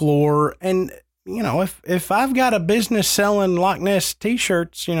folklore. And, you know, if I've got a business selling Loch Ness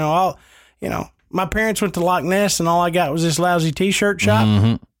t-shirts, you know, my parents went to Loch Ness and all I got was this lousy t-shirt shop.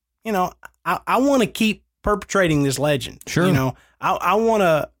 Mm-hmm. You know, I want to keep perpetrating this legend. Sure. You know, I want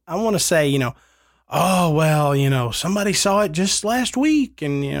to say, you know, oh, well, you know, somebody saw it just last week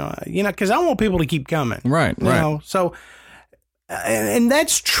and, you know, cause I want people to keep coming. Right. You know, so, and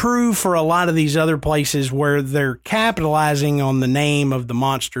that's true for a lot of these other places where they're capitalizing on the name of the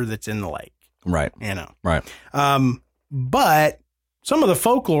monster that's in the lake. Right. You know, Right. But some of the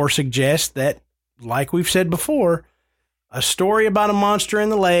folklore suggests that, like we've said before, a story about a monster in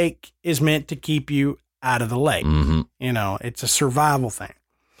the lake is meant to keep you out of the lake. Mm-hmm. You know, it's a survival thing.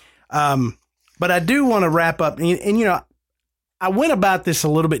 But I do want to wrap up and, you know, I went about this a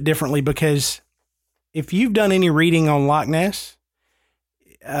little bit differently because if you've done any reading on Loch Ness,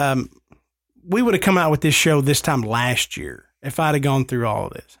 we would have come out with this show this time last year if I'd have gone through all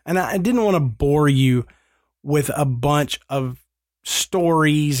of this. And I didn't want to bore you with a bunch of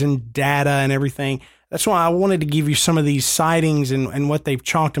stories and data and everything. That's why I wanted to give you some of these sightings and what they've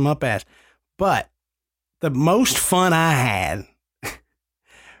chalked them up as. But the most fun I had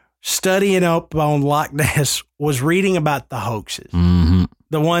studying up on Loch Ness was reading about the hoaxes, Mm-hmm.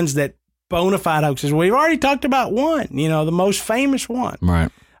 the ones that bona fide hoaxes. We've already talked about one, you know, the most famous one.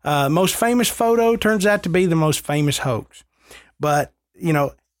 Right. Most famous photo turns out to be the most famous hoax. But, you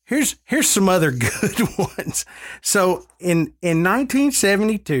know, here's some other good ones. So in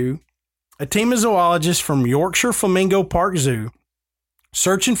 1972, a team of zoologists from Yorkshire Flamingo Park Zoo,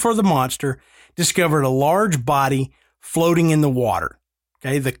 searching for the monster, discovered a large body floating in the water.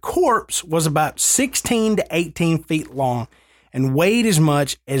 Okay, the corpse was about 16 to 18 feet long and weighed as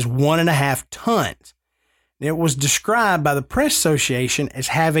much as 1.5 tons. It was described by the Press Association as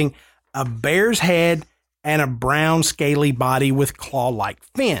having a bear's head and a brown scaly body with claw-like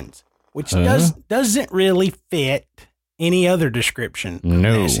fins, which doesn't really fit any other description.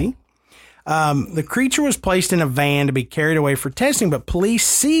 No. Nessie. The creature was placed in a van to be carried away for testing, but police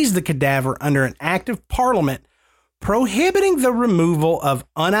seized the cadaver under an act of parliament prohibiting the removal of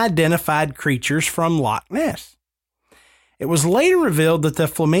unidentified creatures from Loch Ness. It was later revealed that the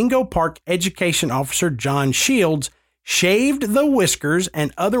Flamingo Park education officer, John Shields, shaved the whiskers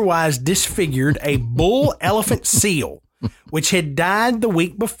and otherwise disfigured a bull elephant seal, which had died the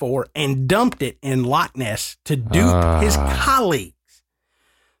week before, and dumped it in Loch Ness to dupe his colleagues.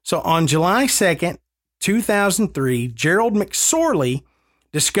 So on July 2nd, 2003, Gerald McSorley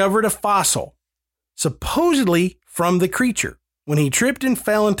discovered a fossil, supposedly from the creature, when he tripped and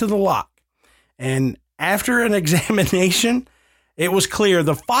fell into the loch. And after an examination, it was clear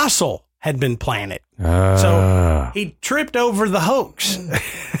the fossil had been planted. So he tripped over the hoax.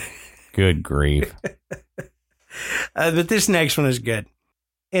 Good grief. But this next one is good.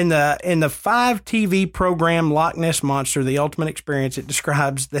 In the 5 TV program Loch Ness Monster, The Ultimate Experience, it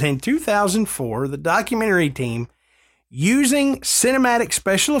describes that in 2004, the documentary team, using cinematic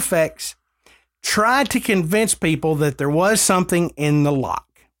special effects, tried to convince people that there was something in the loch.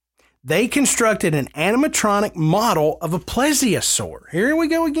 They constructed an animatronic model of a plesiosaur. Here we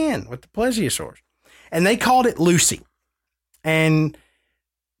go again with the plesiosaurs. And they called it Lucy. And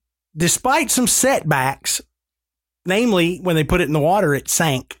despite some setbacks, namely when they put it in the water, it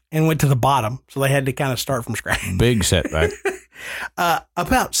sank and went to the bottom. So they had to kind of start from scratch. Big setback.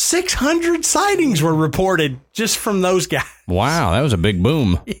 About 600 sightings were reported just from those guys. Wow, that was a big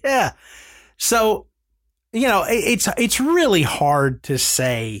boom. Yeah. So, you know, it's really hard to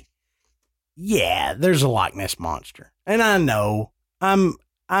say, yeah, there's a Loch Ness Monster. And I know I'm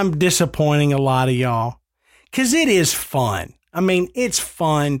disappointing a lot of y'all because it is fun. I mean, it's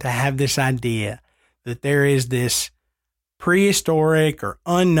fun to have this idea that there is this prehistoric or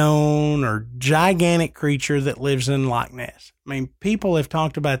unknown or gigantic creature that lives in Loch Ness. I mean, people have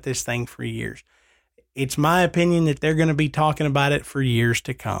talked about this thing for years. It's my opinion that they're going to be talking about it for years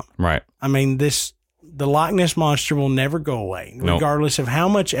to come. Right. I mean, the Loch Ness Monster will never go away, regardless of how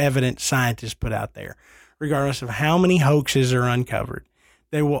much evidence scientists put out there, regardless of how many hoaxes are uncovered.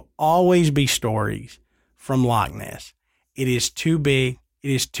 There will always be stories from Loch Ness. It is too big,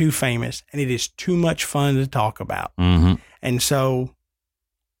 it is too famous, and it is too much fun to talk about. Mm-hmm. And so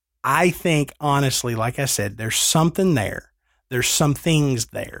I think, honestly, like I said, there's something there. There's some things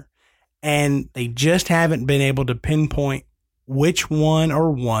there. And they just haven't been able to pinpoint which one or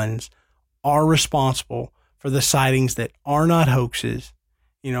ones are responsible for the sightings that are not hoaxes,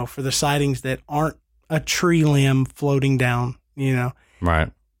 you know, for the sightings that aren't a tree limb floating down, you know.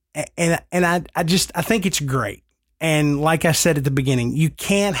 Right. and I think it's great. And like I said at the beginning, you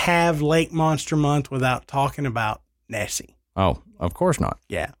can't have Lake Monster Month without talking about Nessie. Oh, of course not.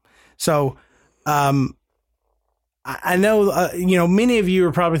 Yeah. So, I know, many of you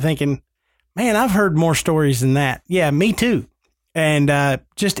are probably thinking, man, I've heard more stories than that. Yeah, me too. And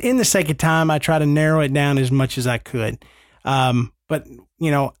just in the sake of time, I try to narrow it down as much as I could. But,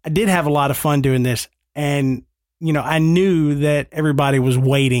 I did have a lot of fun doing this. And, I knew that everybody was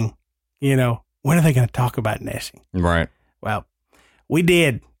waiting, when are they going to talk about Nessie? Right. Well, we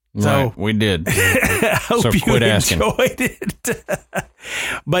did. So right, we did. I hope So you quit asking. enjoyed it.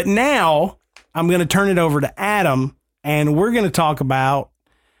 But now I'm going to turn it over to Adam, and we're going to talk about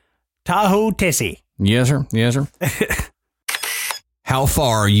Tahoe Tessie. Yes, sir. Yes, sir. How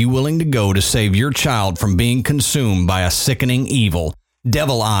far are you willing to go to save your child from being consumed by a sickening evil?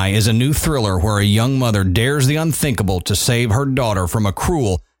 Devil Eye is a new thriller where a young mother dares the unthinkable to save her daughter from a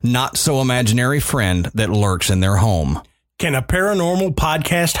cruel, not-so-imaginary friend that lurks in their home. Can a paranormal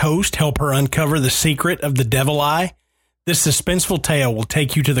podcast host help her uncover the secret of the Devil Eye? This suspenseful tale will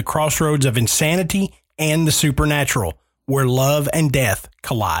take you to the crossroads of insanity and the supernatural, where love and death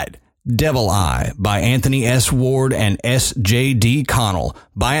collide. Devil Eye by Anthony S. Ward and S.J.D. Connell.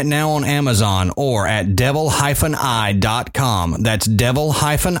 Buy it now on Amazon or at devil-eye.com. That's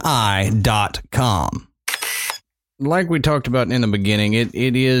devil-eye.com. Like we talked about in the beginning, it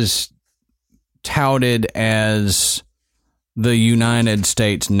is touted as the United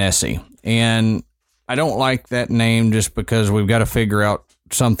States Nessie. And I don't like that name just because we've got to figure out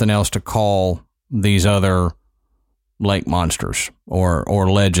something else to call these other lake monsters or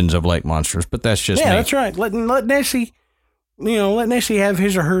legends of lake monsters, but that's just me. That's right. Let Nessie, let Nessie have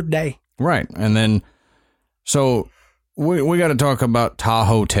his or her day. Right. And then, so we got to talk about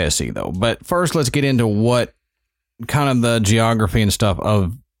Tahoe Tessie though. But first, let's get into what kind of the geography and stuff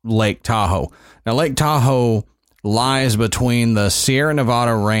of Lake Tahoe. Now, Lake Tahoe lies between the Sierra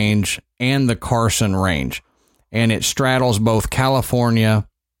Nevada range and the Carson range, and it straddles both California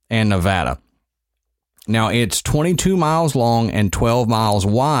and Nevada. Now, it's 22 miles long and 12 miles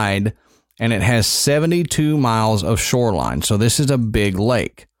wide, and it has 72 miles of shoreline. So this is a big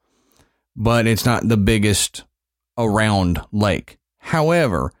lake, but it's not the biggest around lake.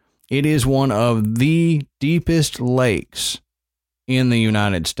 However, it is one of the deepest lakes in the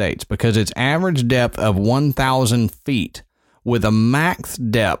United States because its average depth of 1,000 feet with a max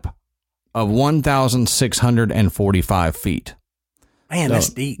depth of 1,645 feet. Man, So that's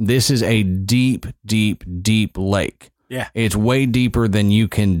deep. This is a deep, deep, deep lake. Yeah. It's way deeper than you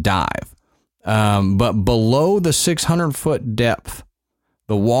can dive. But below the 600-foot depth,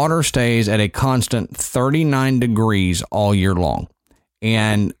 the water stays at a constant 39 degrees all year long.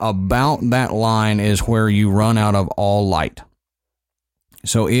 And about that line is where you run out of all light.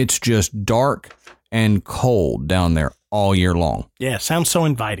 So it's just dark and cold down there all year long. Yeah, sounds so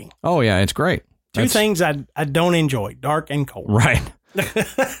inviting. Oh, yeah, it's great. Two things I don't enjoy, dark and cold. Right.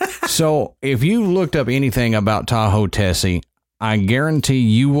 So if you looked up anything about Tahoe Tessie, I guarantee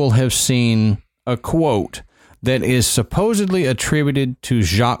you will have seen a quote that is supposedly attributed to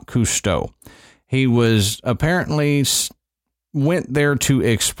Jacques Cousteau. He was apparently went there to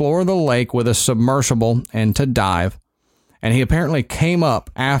explore the lake with a submersible and to dive. And he apparently came up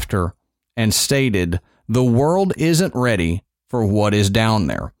after and stated, "The world isn't ready for what is down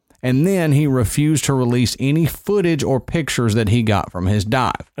there." And then he refused to release any footage or pictures that he got from his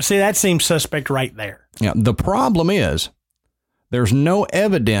dive. See, that seems suspect right there. Now, the problem is there's no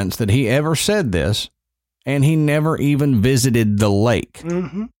evidence that he ever said this, and he never even visited the lake.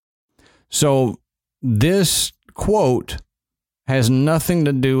 Mm-hmm. So this quote has nothing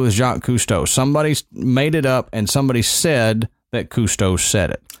to do with Jacques Cousteau. Somebody made it up, and somebody said that Cousteau said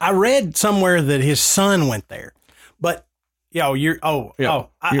it. I read somewhere that his son went there, but Adam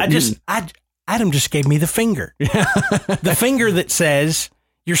just gave me the finger. The finger that says,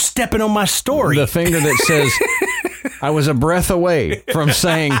 "You're stepping on my story." The finger that says, I was a breath away from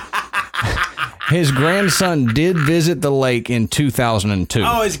saying his grandson did visit the lake in 2002.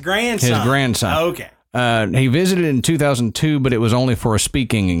 Oh, his grandson. His grandson. Okay. He visited in 2002, but it was only for a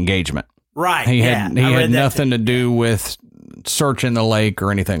speaking engagement. Right. He yeah, had nothing to do with searching the lake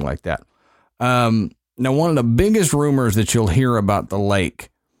or anything like that. Now, one of the biggest rumors that you'll hear about the lake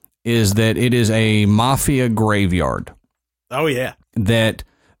is that it is a mafia graveyard. Oh, yeah. That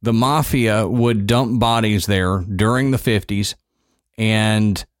the mafia would dump bodies there during the 50s,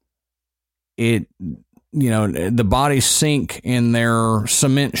 and the bodies sink in their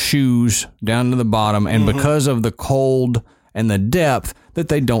cement shoes down to the bottom, and because of the cold and the depth, that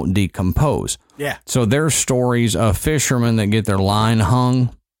they don't decompose. Yeah. So there's stories of fishermen that get their line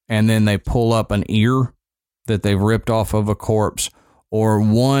hung and then they pull up an ear that they've ripped off of a corpse, or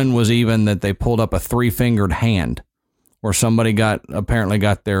one was even that they pulled up a 3-fingered hand, where somebody apparently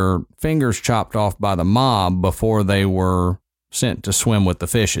got their fingers chopped off by the mob before they were sent to swim with the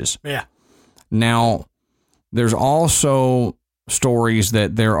fishes. Yeah. Now, there's also stories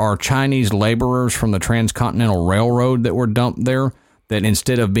that there are Chinese laborers from the Transcontinental Railroad that were dumped there, that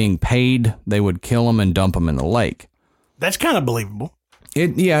instead of being paid, they would kill them and dump them in the lake. That's kind of believable.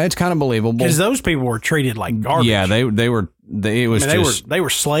 It's kind of believable. Because those people were treated like garbage. Yeah, they were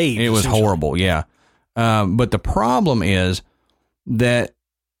slaves. It was horrible, yeah. But the problem is that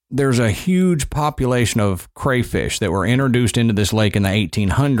there's a huge population of crayfish that were introduced into this lake in the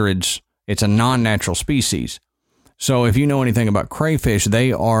 1800s. It's a non-natural species. So if you know anything about crayfish,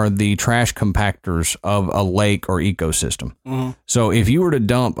 they are the trash compactors of a lake or ecosystem. Mm-hmm. So if you were to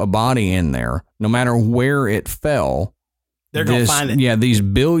dump a body in there, no matter where it fell, they're going to find it. Yeah, these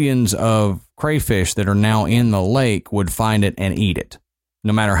billions of crayfish that are now in the lake would find it and eat it.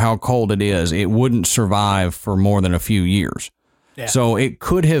 No matter how cold it is, it wouldn't survive for more than a few years. Yeah. So it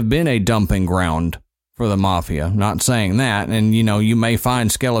could have been a dumping ground for the mafia. Not saying that. And, you may find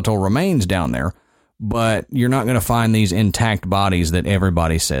skeletal remains down there, but you're not going to find these intact bodies that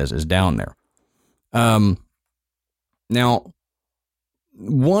everybody says is down there. Now,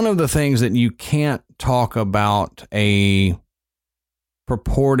 one of the things that you can't talk about a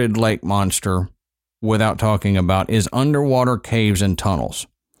purported lake monster without talking about is underwater caves and tunnels.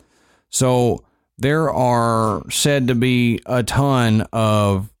 So there are said to be a ton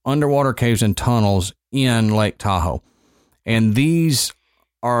of underwater caves and tunnels in Lake Tahoe. And these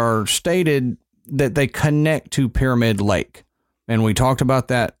are stated that they connect to Pyramid Lake. And we talked about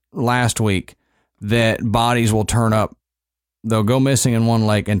that last week, that bodies will turn up. They'll go missing in one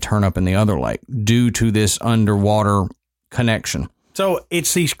lake and turn up in the other lake due to this underwater connection. So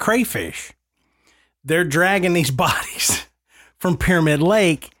it's these crayfish. They're dragging these bodies from Pyramid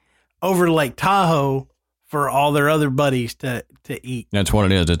Lake over to Lake Tahoe for all their other buddies to eat. That's what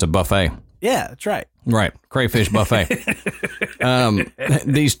it is. It's a buffet. Yeah, that's right. Right. Crayfish buffet.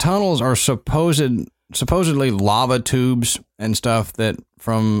 These tunnels are supposedly lava tubes and stuff that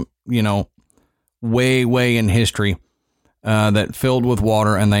from, way, way in history that filled with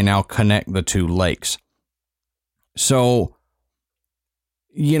water, and they now connect the two lakes. So,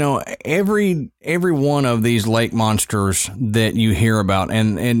 every one of these lake monsters that you hear about,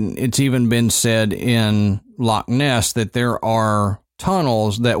 and it's even been said in Loch Ness that there are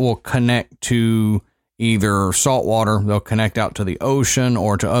tunnels that will connect to either salt water, they'll connect out to the ocean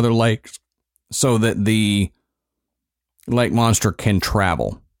or to other lakes so that the lake monster can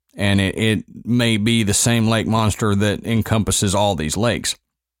travel. And it may be the same lake monster that encompasses all these lakes.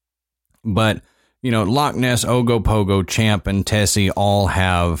 But, Loch Ness, Ogopogo, Champ, and Tessie all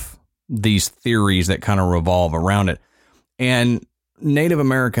have these theories that kind of revolve around it. And Native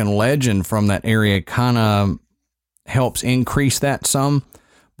American legend from that area kind of helps increase that some,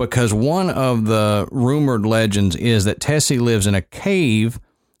 because one of the rumored legends is that Tessie lives in a cave,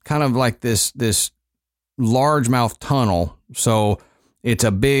 kind of like this largemouth tunnel. So it's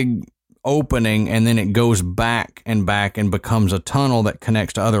a big opening, and then it goes back and becomes a tunnel that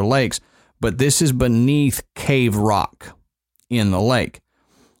connects to other lakes. But this is beneath cave rock in the lake.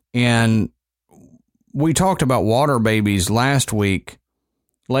 And we talked about water babies last week.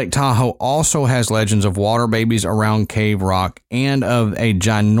 Lake Tahoe also has legends of water babies around cave rock and of a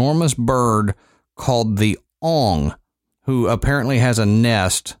ginormous bird called the ong, who apparently has a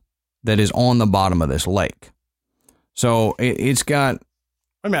nest that is on the bottom of this lake. So it's got...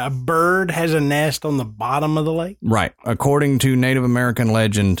 Wait a minute, a bird has a nest on the bottom of the lake? Right. According to Native American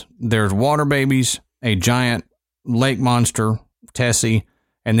legend, there's water babies, a giant lake monster, Tessie,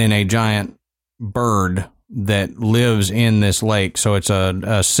 and then a giant bird that lives in this lake. So it's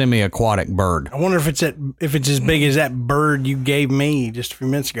a semi-aquatic bird. I wonder if it's as big as that bird you gave me just a few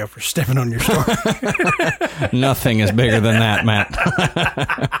minutes ago for stepping on your story. Nothing is bigger than that,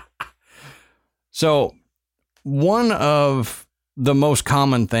 Matt. So one of the most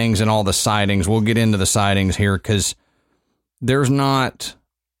common things in all the sightings, we'll get into the sightings here because there's not,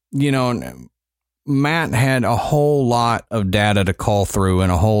 Matt had a whole lot of data to call through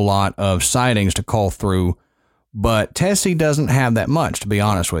and a whole lot of sightings to call through, but Tessie doesn't have that much, to be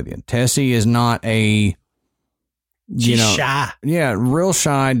honest with you. Tessie is not She's shy. Yeah, real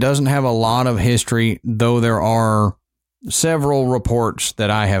shy, doesn't have a lot of history, though there are several reports that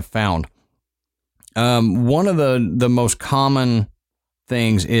I have found. One of the most common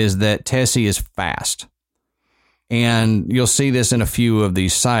things is that Tessie is fast. And you'll see this in a few of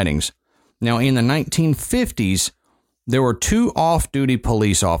these sightings. Now, in the 1950s, there were 2 off-duty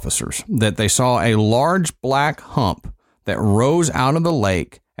police officers that they saw a large black hump that rose out of the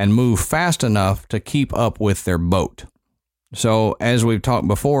lake and moved fast enough to keep up with their boat. So, as we've talked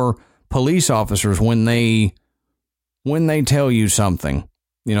before, police officers, when they tell you something,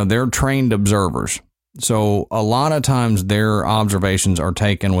 they're trained observers. So a lot of times their observations are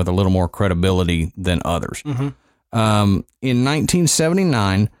taken with a little more credibility than others. Mm-hmm. In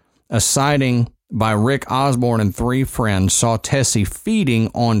 1979, a sighting by Rick Osborne and 3 friends saw Tessie feeding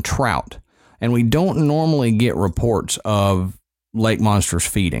on trout. And we don't normally get reports of lake monsters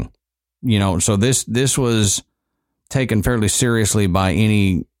feeding. So this was taken fairly seriously by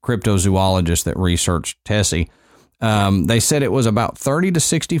any cryptozoologist that researched Tessie. They said it was about 30 to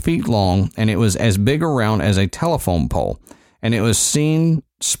 60 feet long, and it was as big around as a telephone pole. And it was seen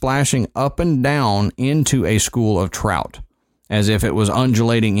splashing up and down into a school of trout, as if it was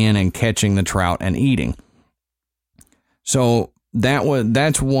undulating in and catching the trout and eating. So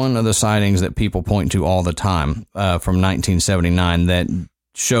that's one of the sightings that people point to all the time from 1979 that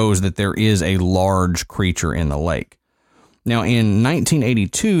shows that there is a large creature in the lake. Now, in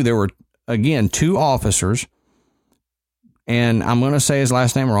 1982, there were, again, 2 officers, and I'm going to say his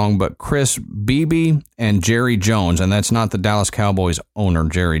last name wrong, but Chris Beebe and Jerry Jones, and that's not the Dallas Cowboys owner,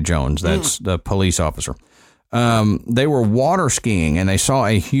 Jerry Jones. That's the police officer. They were water skiing, and they saw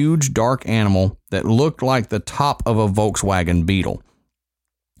a huge dark animal that looked like the top of a Volkswagen Beetle.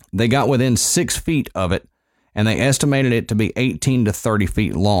 They got within 6 feet of it, and they estimated it to be 18 to 30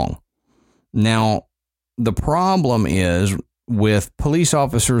 feet long. Now, the problem is with police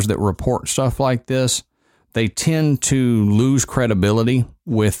officers that report stuff like this, they tend to lose credibility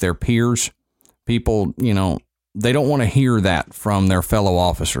with their peers. People, they don't want to hear that from their fellow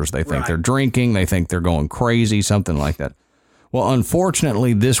officers. They think they're drinking. They think they're going crazy, something like that. Well,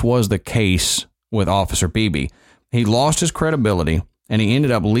 unfortunately, this was the case with Officer Beebe. He lost his credibility, and he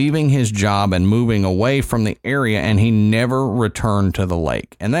ended up leaving his job and moving away from the area, and he never returned to the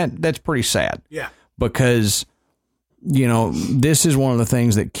lake. And that's pretty sad. Yeah. Because, this is one of the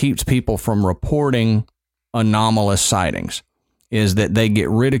things that keeps people from reporting anomalous sightings, is that they get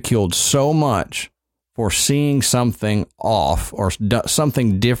ridiculed so much for seeing something off or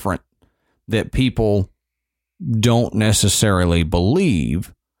something different that people don't necessarily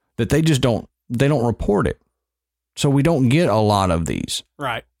believe, that they don't report it. So we don't get a lot of these,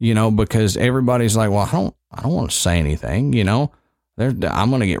 right? Because everybody's like, well, I don't want to say anything, I'm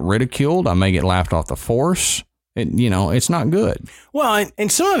going to get ridiculed. I may get laughed off the force. It's not good. Well, and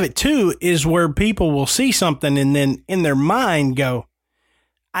some of it too is where people will see something and then in their mind go,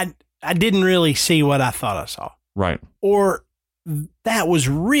 I didn't really see what I thought I saw. Right. Or that was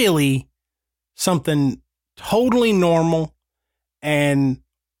really something totally normal, and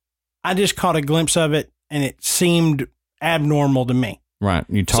I just caught a glimpse of it and it seemed abnormal to me. Right.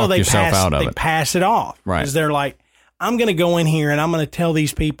 You talk yourself out of it. They pass it off. Right. Because they're like, I'm going to go in here and I'm going to tell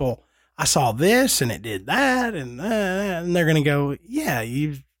these people I saw this and it did that, and they're going to go, yeah,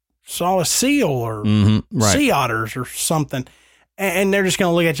 you saw a seal or sea otters or something. And they're just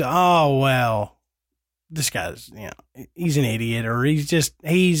going to look at you, oh, well, this guy's, he's an idiot, or he's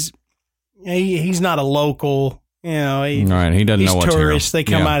not a local, right. He doesn't know what's tourists. here.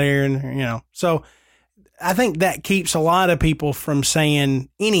 They come out here and, so I think that keeps a lot of people from saying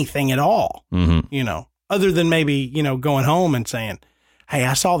anything at all, other than maybe, going home and saying, hey,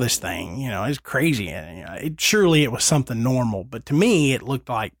 I saw this thing, it's crazy. Surely it was something normal, but to me, it looked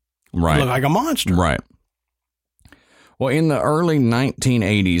like a monster. Right. Well, in the early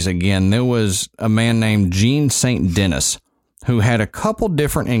 1980s, again, there was a man named Gene St. Dennis who had a couple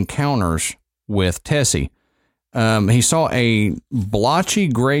different encounters with Tessie. He saw a blotchy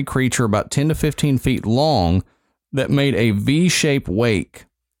gray creature about 10 to 15 feet long that made a V-shaped wake,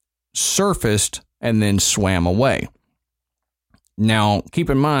 surfaced, and then swam away. Now,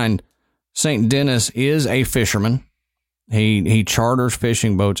 keep in mind, St. Dennis is a fisherman. He charters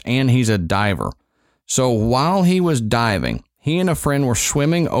fishing boats, and he's a diver. So while he was diving, he and a friend were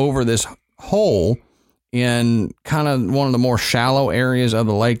swimming over this hole in kind of one of the more shallow areas of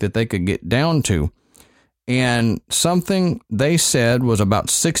the lake that they could get down to. And something they said was about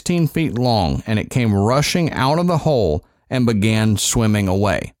 16 feet long, and it came rushing out of the hole and began swimming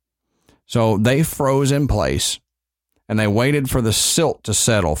away. So they froze in place, and they waited for the silt to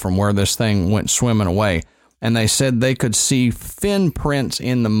settle from where this thing went swimming away. And they said they could see fin prints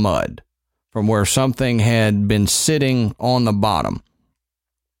in the mud from where something had been sitting on the bottom.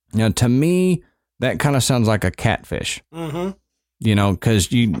 Now, to me, that kind of sounds like a catfish. Mm-hmm. Because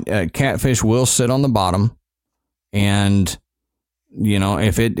catfish will sit on the bottom, and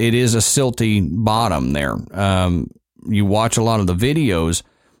if it is a silty bottom there, you watch a lot of the videos,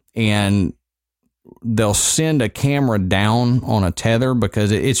 and they'll send a camera down on a tether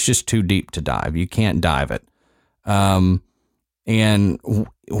because it's just too deep to dive. You can't dive it. And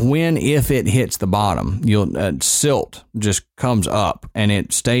if it hits the bottom, silt just comes up and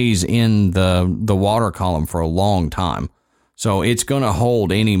it stays in the water column for a long time. So it's going to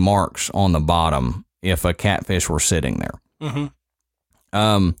hold any marks on the bottom if a catfish were sitting there.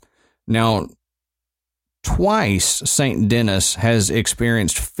 Mm-hmm. Now, twice St. Denis has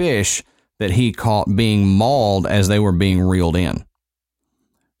experienced fish that he caught being mauled as they were being reeled in.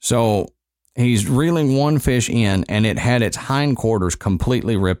 So he's reeling one fish in, and it had its hindquarters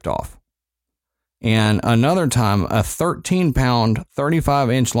completely ripped off. And another time, a 13-pound,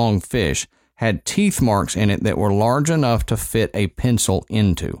 35-inch long fish had teeth marks in it that were large enough to fit a pencil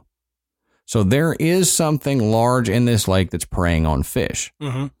into. So there is something large in this lake that's preying on fish.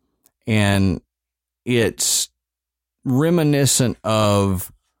 Mm-hmm. And it's reminiscent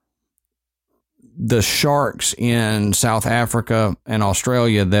of the sharks in South Africa and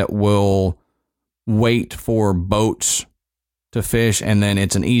Australia that will wait for boats to fish, and then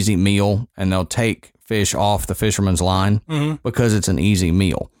it's an easy meal, and they'll take fish off the fisherman's line because it's an easy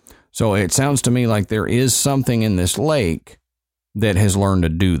meal. So it sounds to me like there is something in this lake that has learned to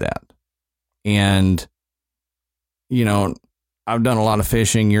do that. And, you know, I've done a lot of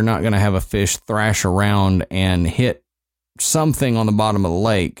fishing. You're not going to have a fish thrash around and hit something on the bottom of the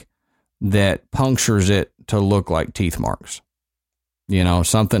lake that punctures it to look like teeth marks. You know,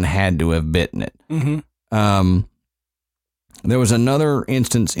 something had to have bitten it. Mm-hmm. There was another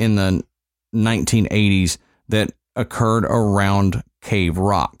instance in the 1980s that occurred around Cave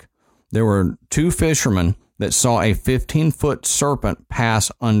Rock. There were two fishermen that saw a 15-foot serpent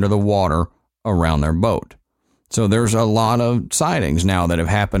pass under the water around their boat. So there's a lot of sightings now that have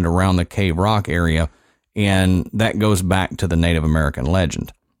happened around the Cave Rock area, and that goes back to the Native American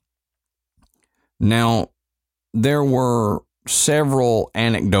legend. Now, there were several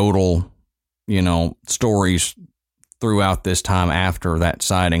anecdotal, stories throughout this time after that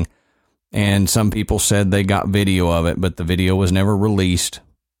sighting, and some people said they got video of it, but the video was never released,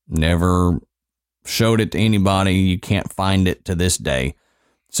 never showed it to anybody. You can't find it to this day.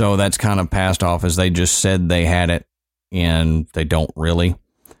 So that's kind of passed off as they just said they had it, and they don't really.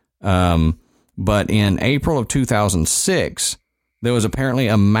 But in April of 2006, there was apparently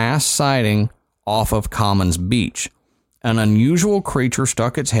a mass sighting off of Commons Beach. An unusual creature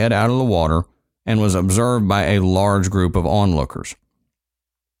stuck its head out of the water and was observed by a large group of onlookers.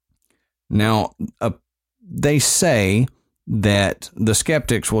 Now, they say that the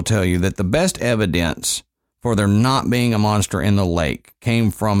skeptics will tell you that the best evidence for there not being a monster in the lake came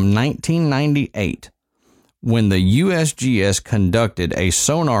from 1998, when the USGS conducted a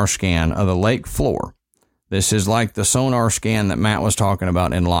sonar scan of the lake floor. This is like the sonar scan that Matt was talking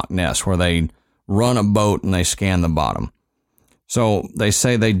about in Loch Ness, where they run a boat and they scan the bottom. So they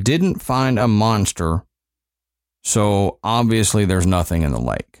say they didn't find a monster, so obviously there's nothing in the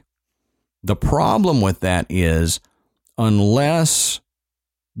lake. The problem with that is, unless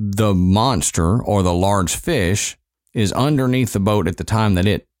the monster or the large fish is underneath the boat at the time that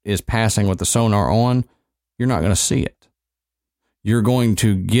it is passing with the sonar on, you're not going to see it. You're going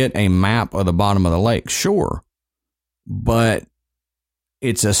to get a map of the bottom of the lake, sure, but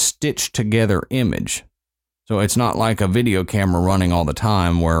it's a stitched together image. So it's not like a video camera running all the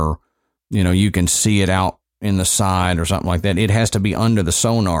time where, you can see it out in the side or something like that. It has to be under the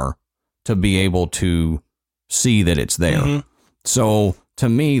sonar to be able to see that it's there. Mm-hmm. So to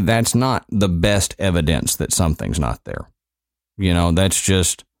me, that's not the best evidence that something's not there. That's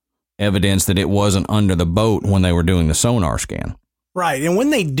just evidence that it wasn't under the boat when they were doing the sonar scan. Right. And when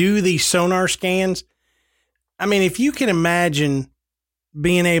they do these sonar scans, I mean, if you can imagine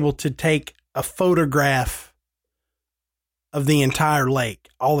being able to take a photograph of the entire lake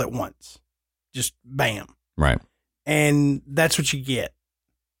all at once, just bam. Right. And that's what you get.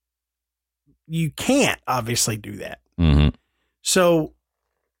 You can't obviously do that. Mm-hmm. So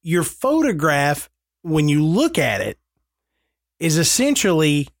your photograph, when you look at it, is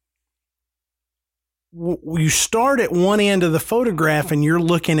essentially you start at one end of the photograph and you're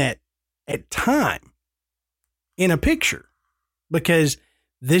looking at time in a picture, because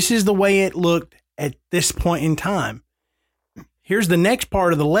this is the way it looked at this point in time. Here's the next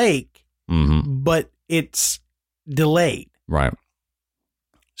part of the lake, but it's delayed. Right.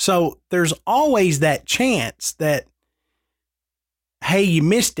 So there's always that chance that, hey, you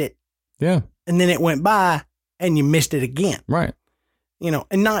missed it. Yeah. And then it went by and you missed it again. Right.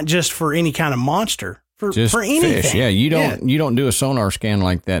 And not just for any kind of monster, for anything. Fish. Yeah. You don't do a sonar scan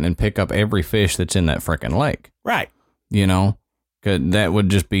like that and pick up every fish that's in that frickin' lake. Right. you know, 'cause that would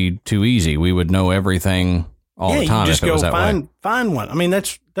just be too easy. We would know everything all the time you just if it go was that way. find one. I mean,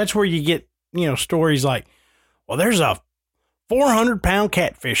 that's where you get, stories like, well, there's a 400-pound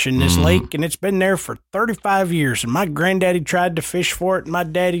catfish in this lake, and it's been there for 35 years, and my granddaddy tried to fish for it, and my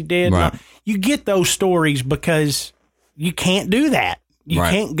daddy did. Right. You get those stories because you can't do that. You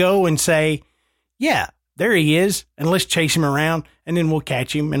Right. can't go and say, yeah, there he is, and let's chase him around, and then we'll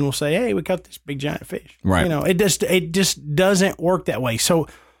catch him, and we'll say, hey, we caught this big giant fish. Right. It just doesn't work that way. So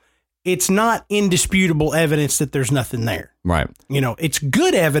it's not indisputable evidence that there's nothing there. Right. It's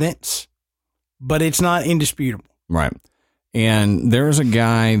good evidence, but it's not indisputable. Right. And there's a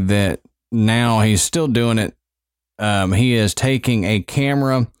guy that now he's still doing it. He is taking a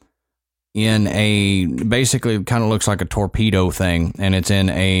camera in basically it kind of looks like a torpedo thing, and it's in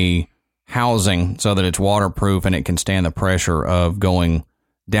a housing so that it's waterproof and it can stand the pressure of going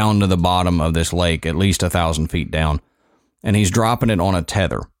down to the bottom of this lake, at least 1,000 feet down. And he's dropping it on a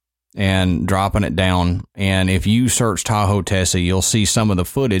tether and dropping it down. And if you search Tahoe Tessie, you'll see some of the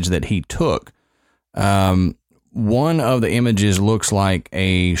footage that he took. One of the images looks like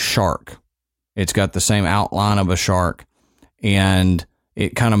a shark. It's got the same outline of a shark, and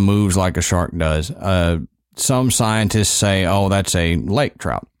it kind of moves like a shark does. Some scientists say, oh, that's a lake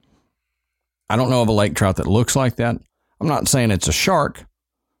trout. I don't know of a lake trout that looks like that. I'm not saying it's a shark,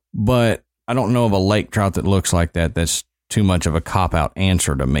 but I don't know of a lake trout that looks like that. That's too much of a cop-out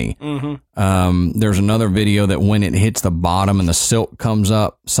answer to me. There's another video that when it hits the bottom and the silt comes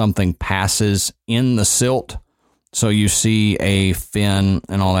up, something passes in the silt. So you see a fin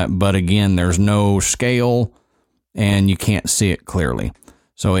and all that. But again, there's no scale and you can't see it clearly.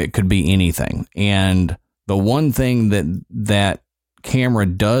 So it could be anything. And the one thing that camera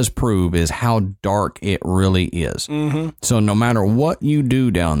does prove is how dark it really is. So no matter what you do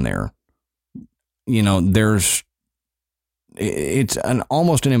down there, it's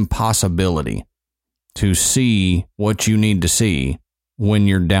almost an impossibility to see what you need to see when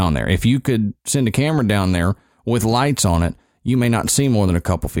you're down there. If you could send a camera down there with lights on it, you may not see more than a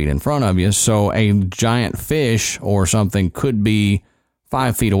couple feet in front of you. So a giant fish or something could be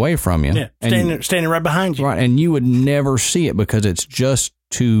 5 feet away from you. Yeah, standing right behind you. Right, and you would never see it because it's just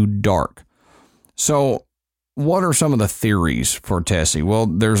too dark. So what are some of the theories for Tessie? Well,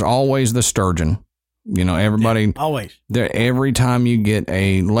 there's always the sturgeon. Everybody... always. Every time you get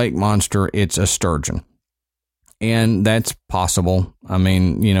a lake monster, it's a sturgeon. And that's possible. I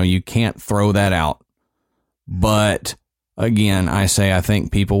mean, you can't throw that out. But again, I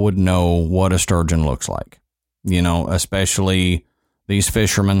think people would know what a sturgeon looks like. Especially these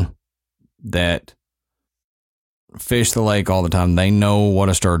fishermen that fish the lake all the time. They know what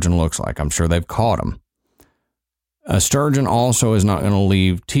a sturgeon looks like. I'm sure they've caught them. A sturgeon also is not going to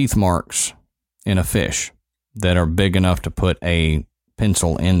leave teeth marks in a fish that are big enough to put a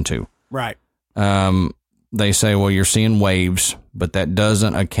pencil into. Right. They say, well, you're seeing waves, but that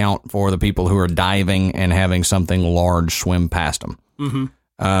doesn't account for the people who are diving and having something large swim past them.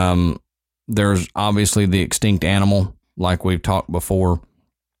 There's obviously the extinct animal, like we've talked before.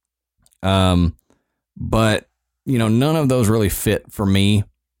 But, none of those really fit for me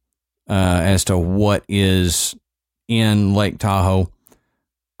as to what is in Lake Tahoe.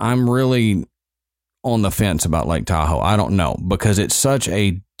 I'm really on the fence about Lake Tahoe. I don't know, because it's such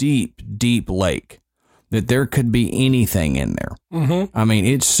a deep, deep lake that there could be anything in there. I mean,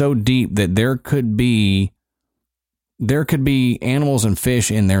 it's so deep that there could be animals and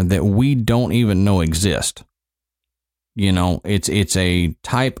fish in there that we don't even know exist. It's a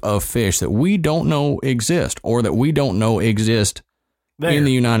type of fish that we don't know exist, or that we don't know exist in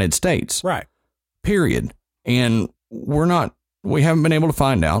the United States. Right. Period. And we haven't been able to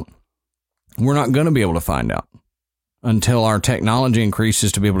find out. We're not going to be able to find out until our technology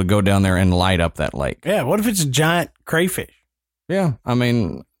increases to be able to go down there and light up that lake. Yeah. What if it's a giant crayfish? Yeah. I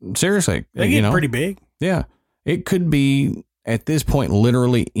mean, seriously. They get pretty big. Yeah. It could be, at this point,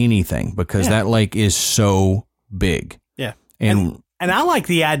 literally anything, because that lake is so big. Yeah. And I like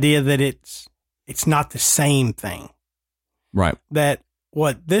the idea that it's not the same thing. Right. That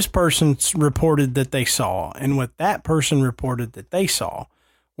what this person's reported that they saw and what that person reported that they saw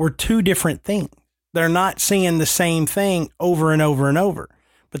were two different things. They're not seeing the same thing over and over and over,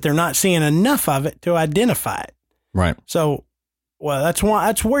 but they're not seeing enough of it to identify it. Right. So, that's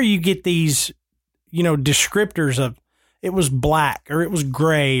where you get these, descriptors of it was black, or it was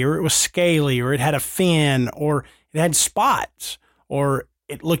gray, or it was scaly, or it had a fin, or it had spots, or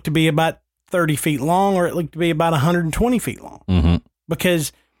it looked to be about 30 feet long, or it looked to be about 120 feet long.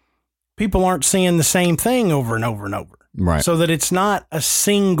 Because people aren't seeing the same thing over and over and over. Right. So that it's not a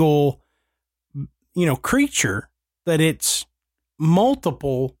single, creature that it's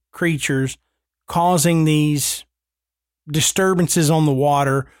multiple creatures causing these disturbances on the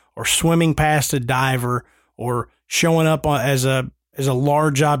water, or swimming past a diver, or showing up as a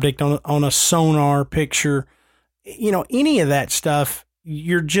large object on a sonar picture. You know, any of that stuff,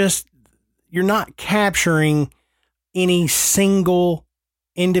 you're not capturing any single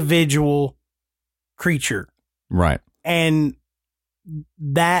individual creature. Right. And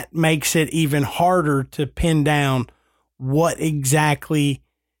that makes it even harder to pin down what exactly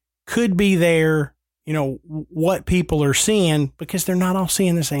could be there, you know, what people are seeing, because they're not all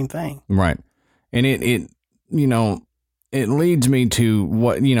seeing the same thing. Right. And it you know, it leads me to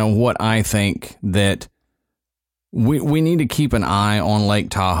what I think that we need to keep an eye on Lake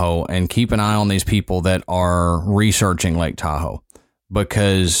Tahoe and keep an eye on these people that are researching Lake Tahoe,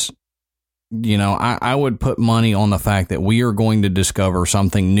 because, you know, I would put money on the fact that we are going to discover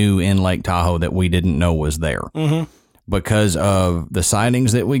something new in Lake Tahoe that we didn't know was there, because of the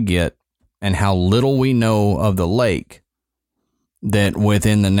sightings that we get and how little we know of the lake, that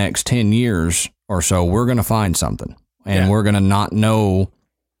within the next 10 years or so, we're going to find something, and we're going to not know,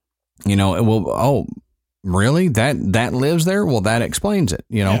 you know, it will, oh, really? That lives there? Well, that explains it,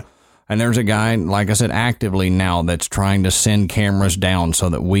 you know? Yeah. And there's a guy, like I said, actively now that's trying to send cameras down so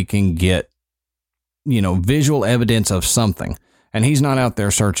that we can get, you know, visual evidence of something. And he's not out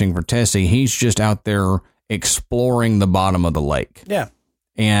there searching for Tessie. He's just out there exploring the bottom of the lake. Yeah.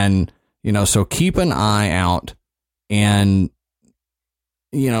 And, you know, so keep an eye out. And,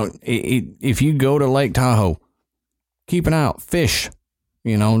 you know, if you go to Lake Tahoe, keep an eye out. Fish.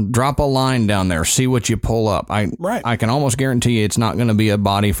 You know, drop a line down there, see what you pull up. I can almost guarantee you it's not going to be a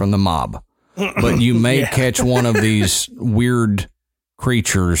body from the mob, but you may catch one of these weird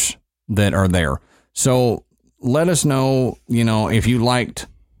creatures that are there. So let us know, you know, if you liked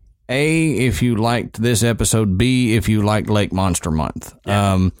this episode, B, if you liked Lake Monster Month.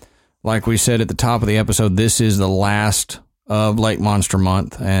 Yeah. Like we said at the top of the episode, this is the last of Lake Monster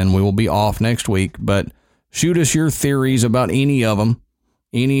Month, and we will be off next week, but shoot us your theories about any of them.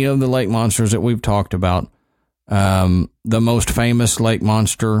 Any of the lake monsters that we've talked about. The most famous lake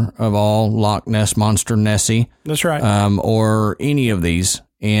monster of all, Loch Ness Monster Nessie. That's right. Or any of these.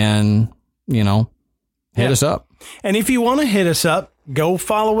 And, you know, hit us up. And if you want to hit us up, go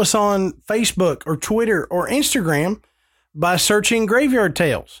follow us on Facebook or Twitter or Instagram by searching Graveyard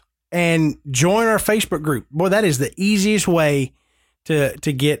Tales, and join our Facebook group. Boy, that is the easiest way to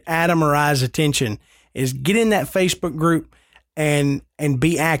get Adam or I's attention, is get in that Facebook group and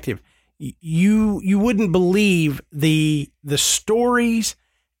be active. You wouldn't believe the stories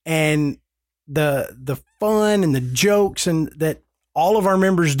and the fun and the jokes and that all of our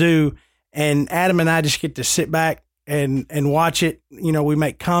members do, and Adam and I just get to sit back and watch it. You know, we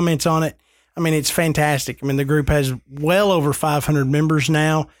make comments on it. I mean, it's fantastic. I mean, the group has well over 500 members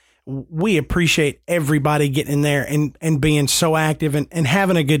now. We appreciate everybody getting in there and being so active and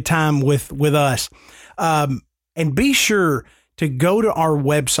having a good time with us. And be sure to go to our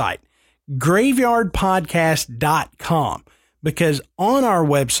website, graveyardpodcast.com, because on our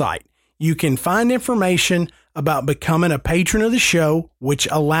website, you can find information about becoming a patron of the show, which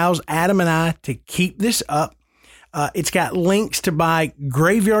allows Adam and I to keep this up. It's got links to buy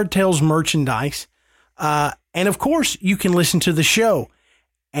Graveyard Tales merchandise. And of course, you can listen to the show.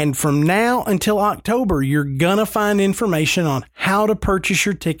 And from now until October, you're going to find information on how to purchase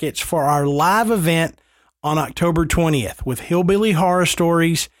your tickets for our live event on October 20th with Hillbilly Horror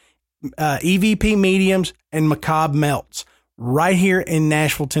Stories, EVP Mediums, and Macabre Melts right here in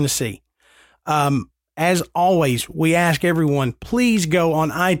Nashville, Tennessee. As always, we ask everyone, please go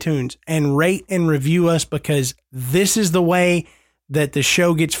on iTunes and rate and review us, because this is the way that the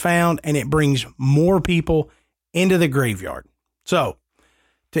show gets found and it brings more people into the graveyard. So,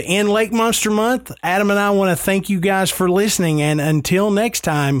 to end Lake Monster Month, Adam and I want to thank you guys for listening, and until next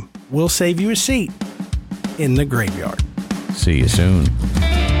time, we'll save you a seat in the graveyard. See you soon.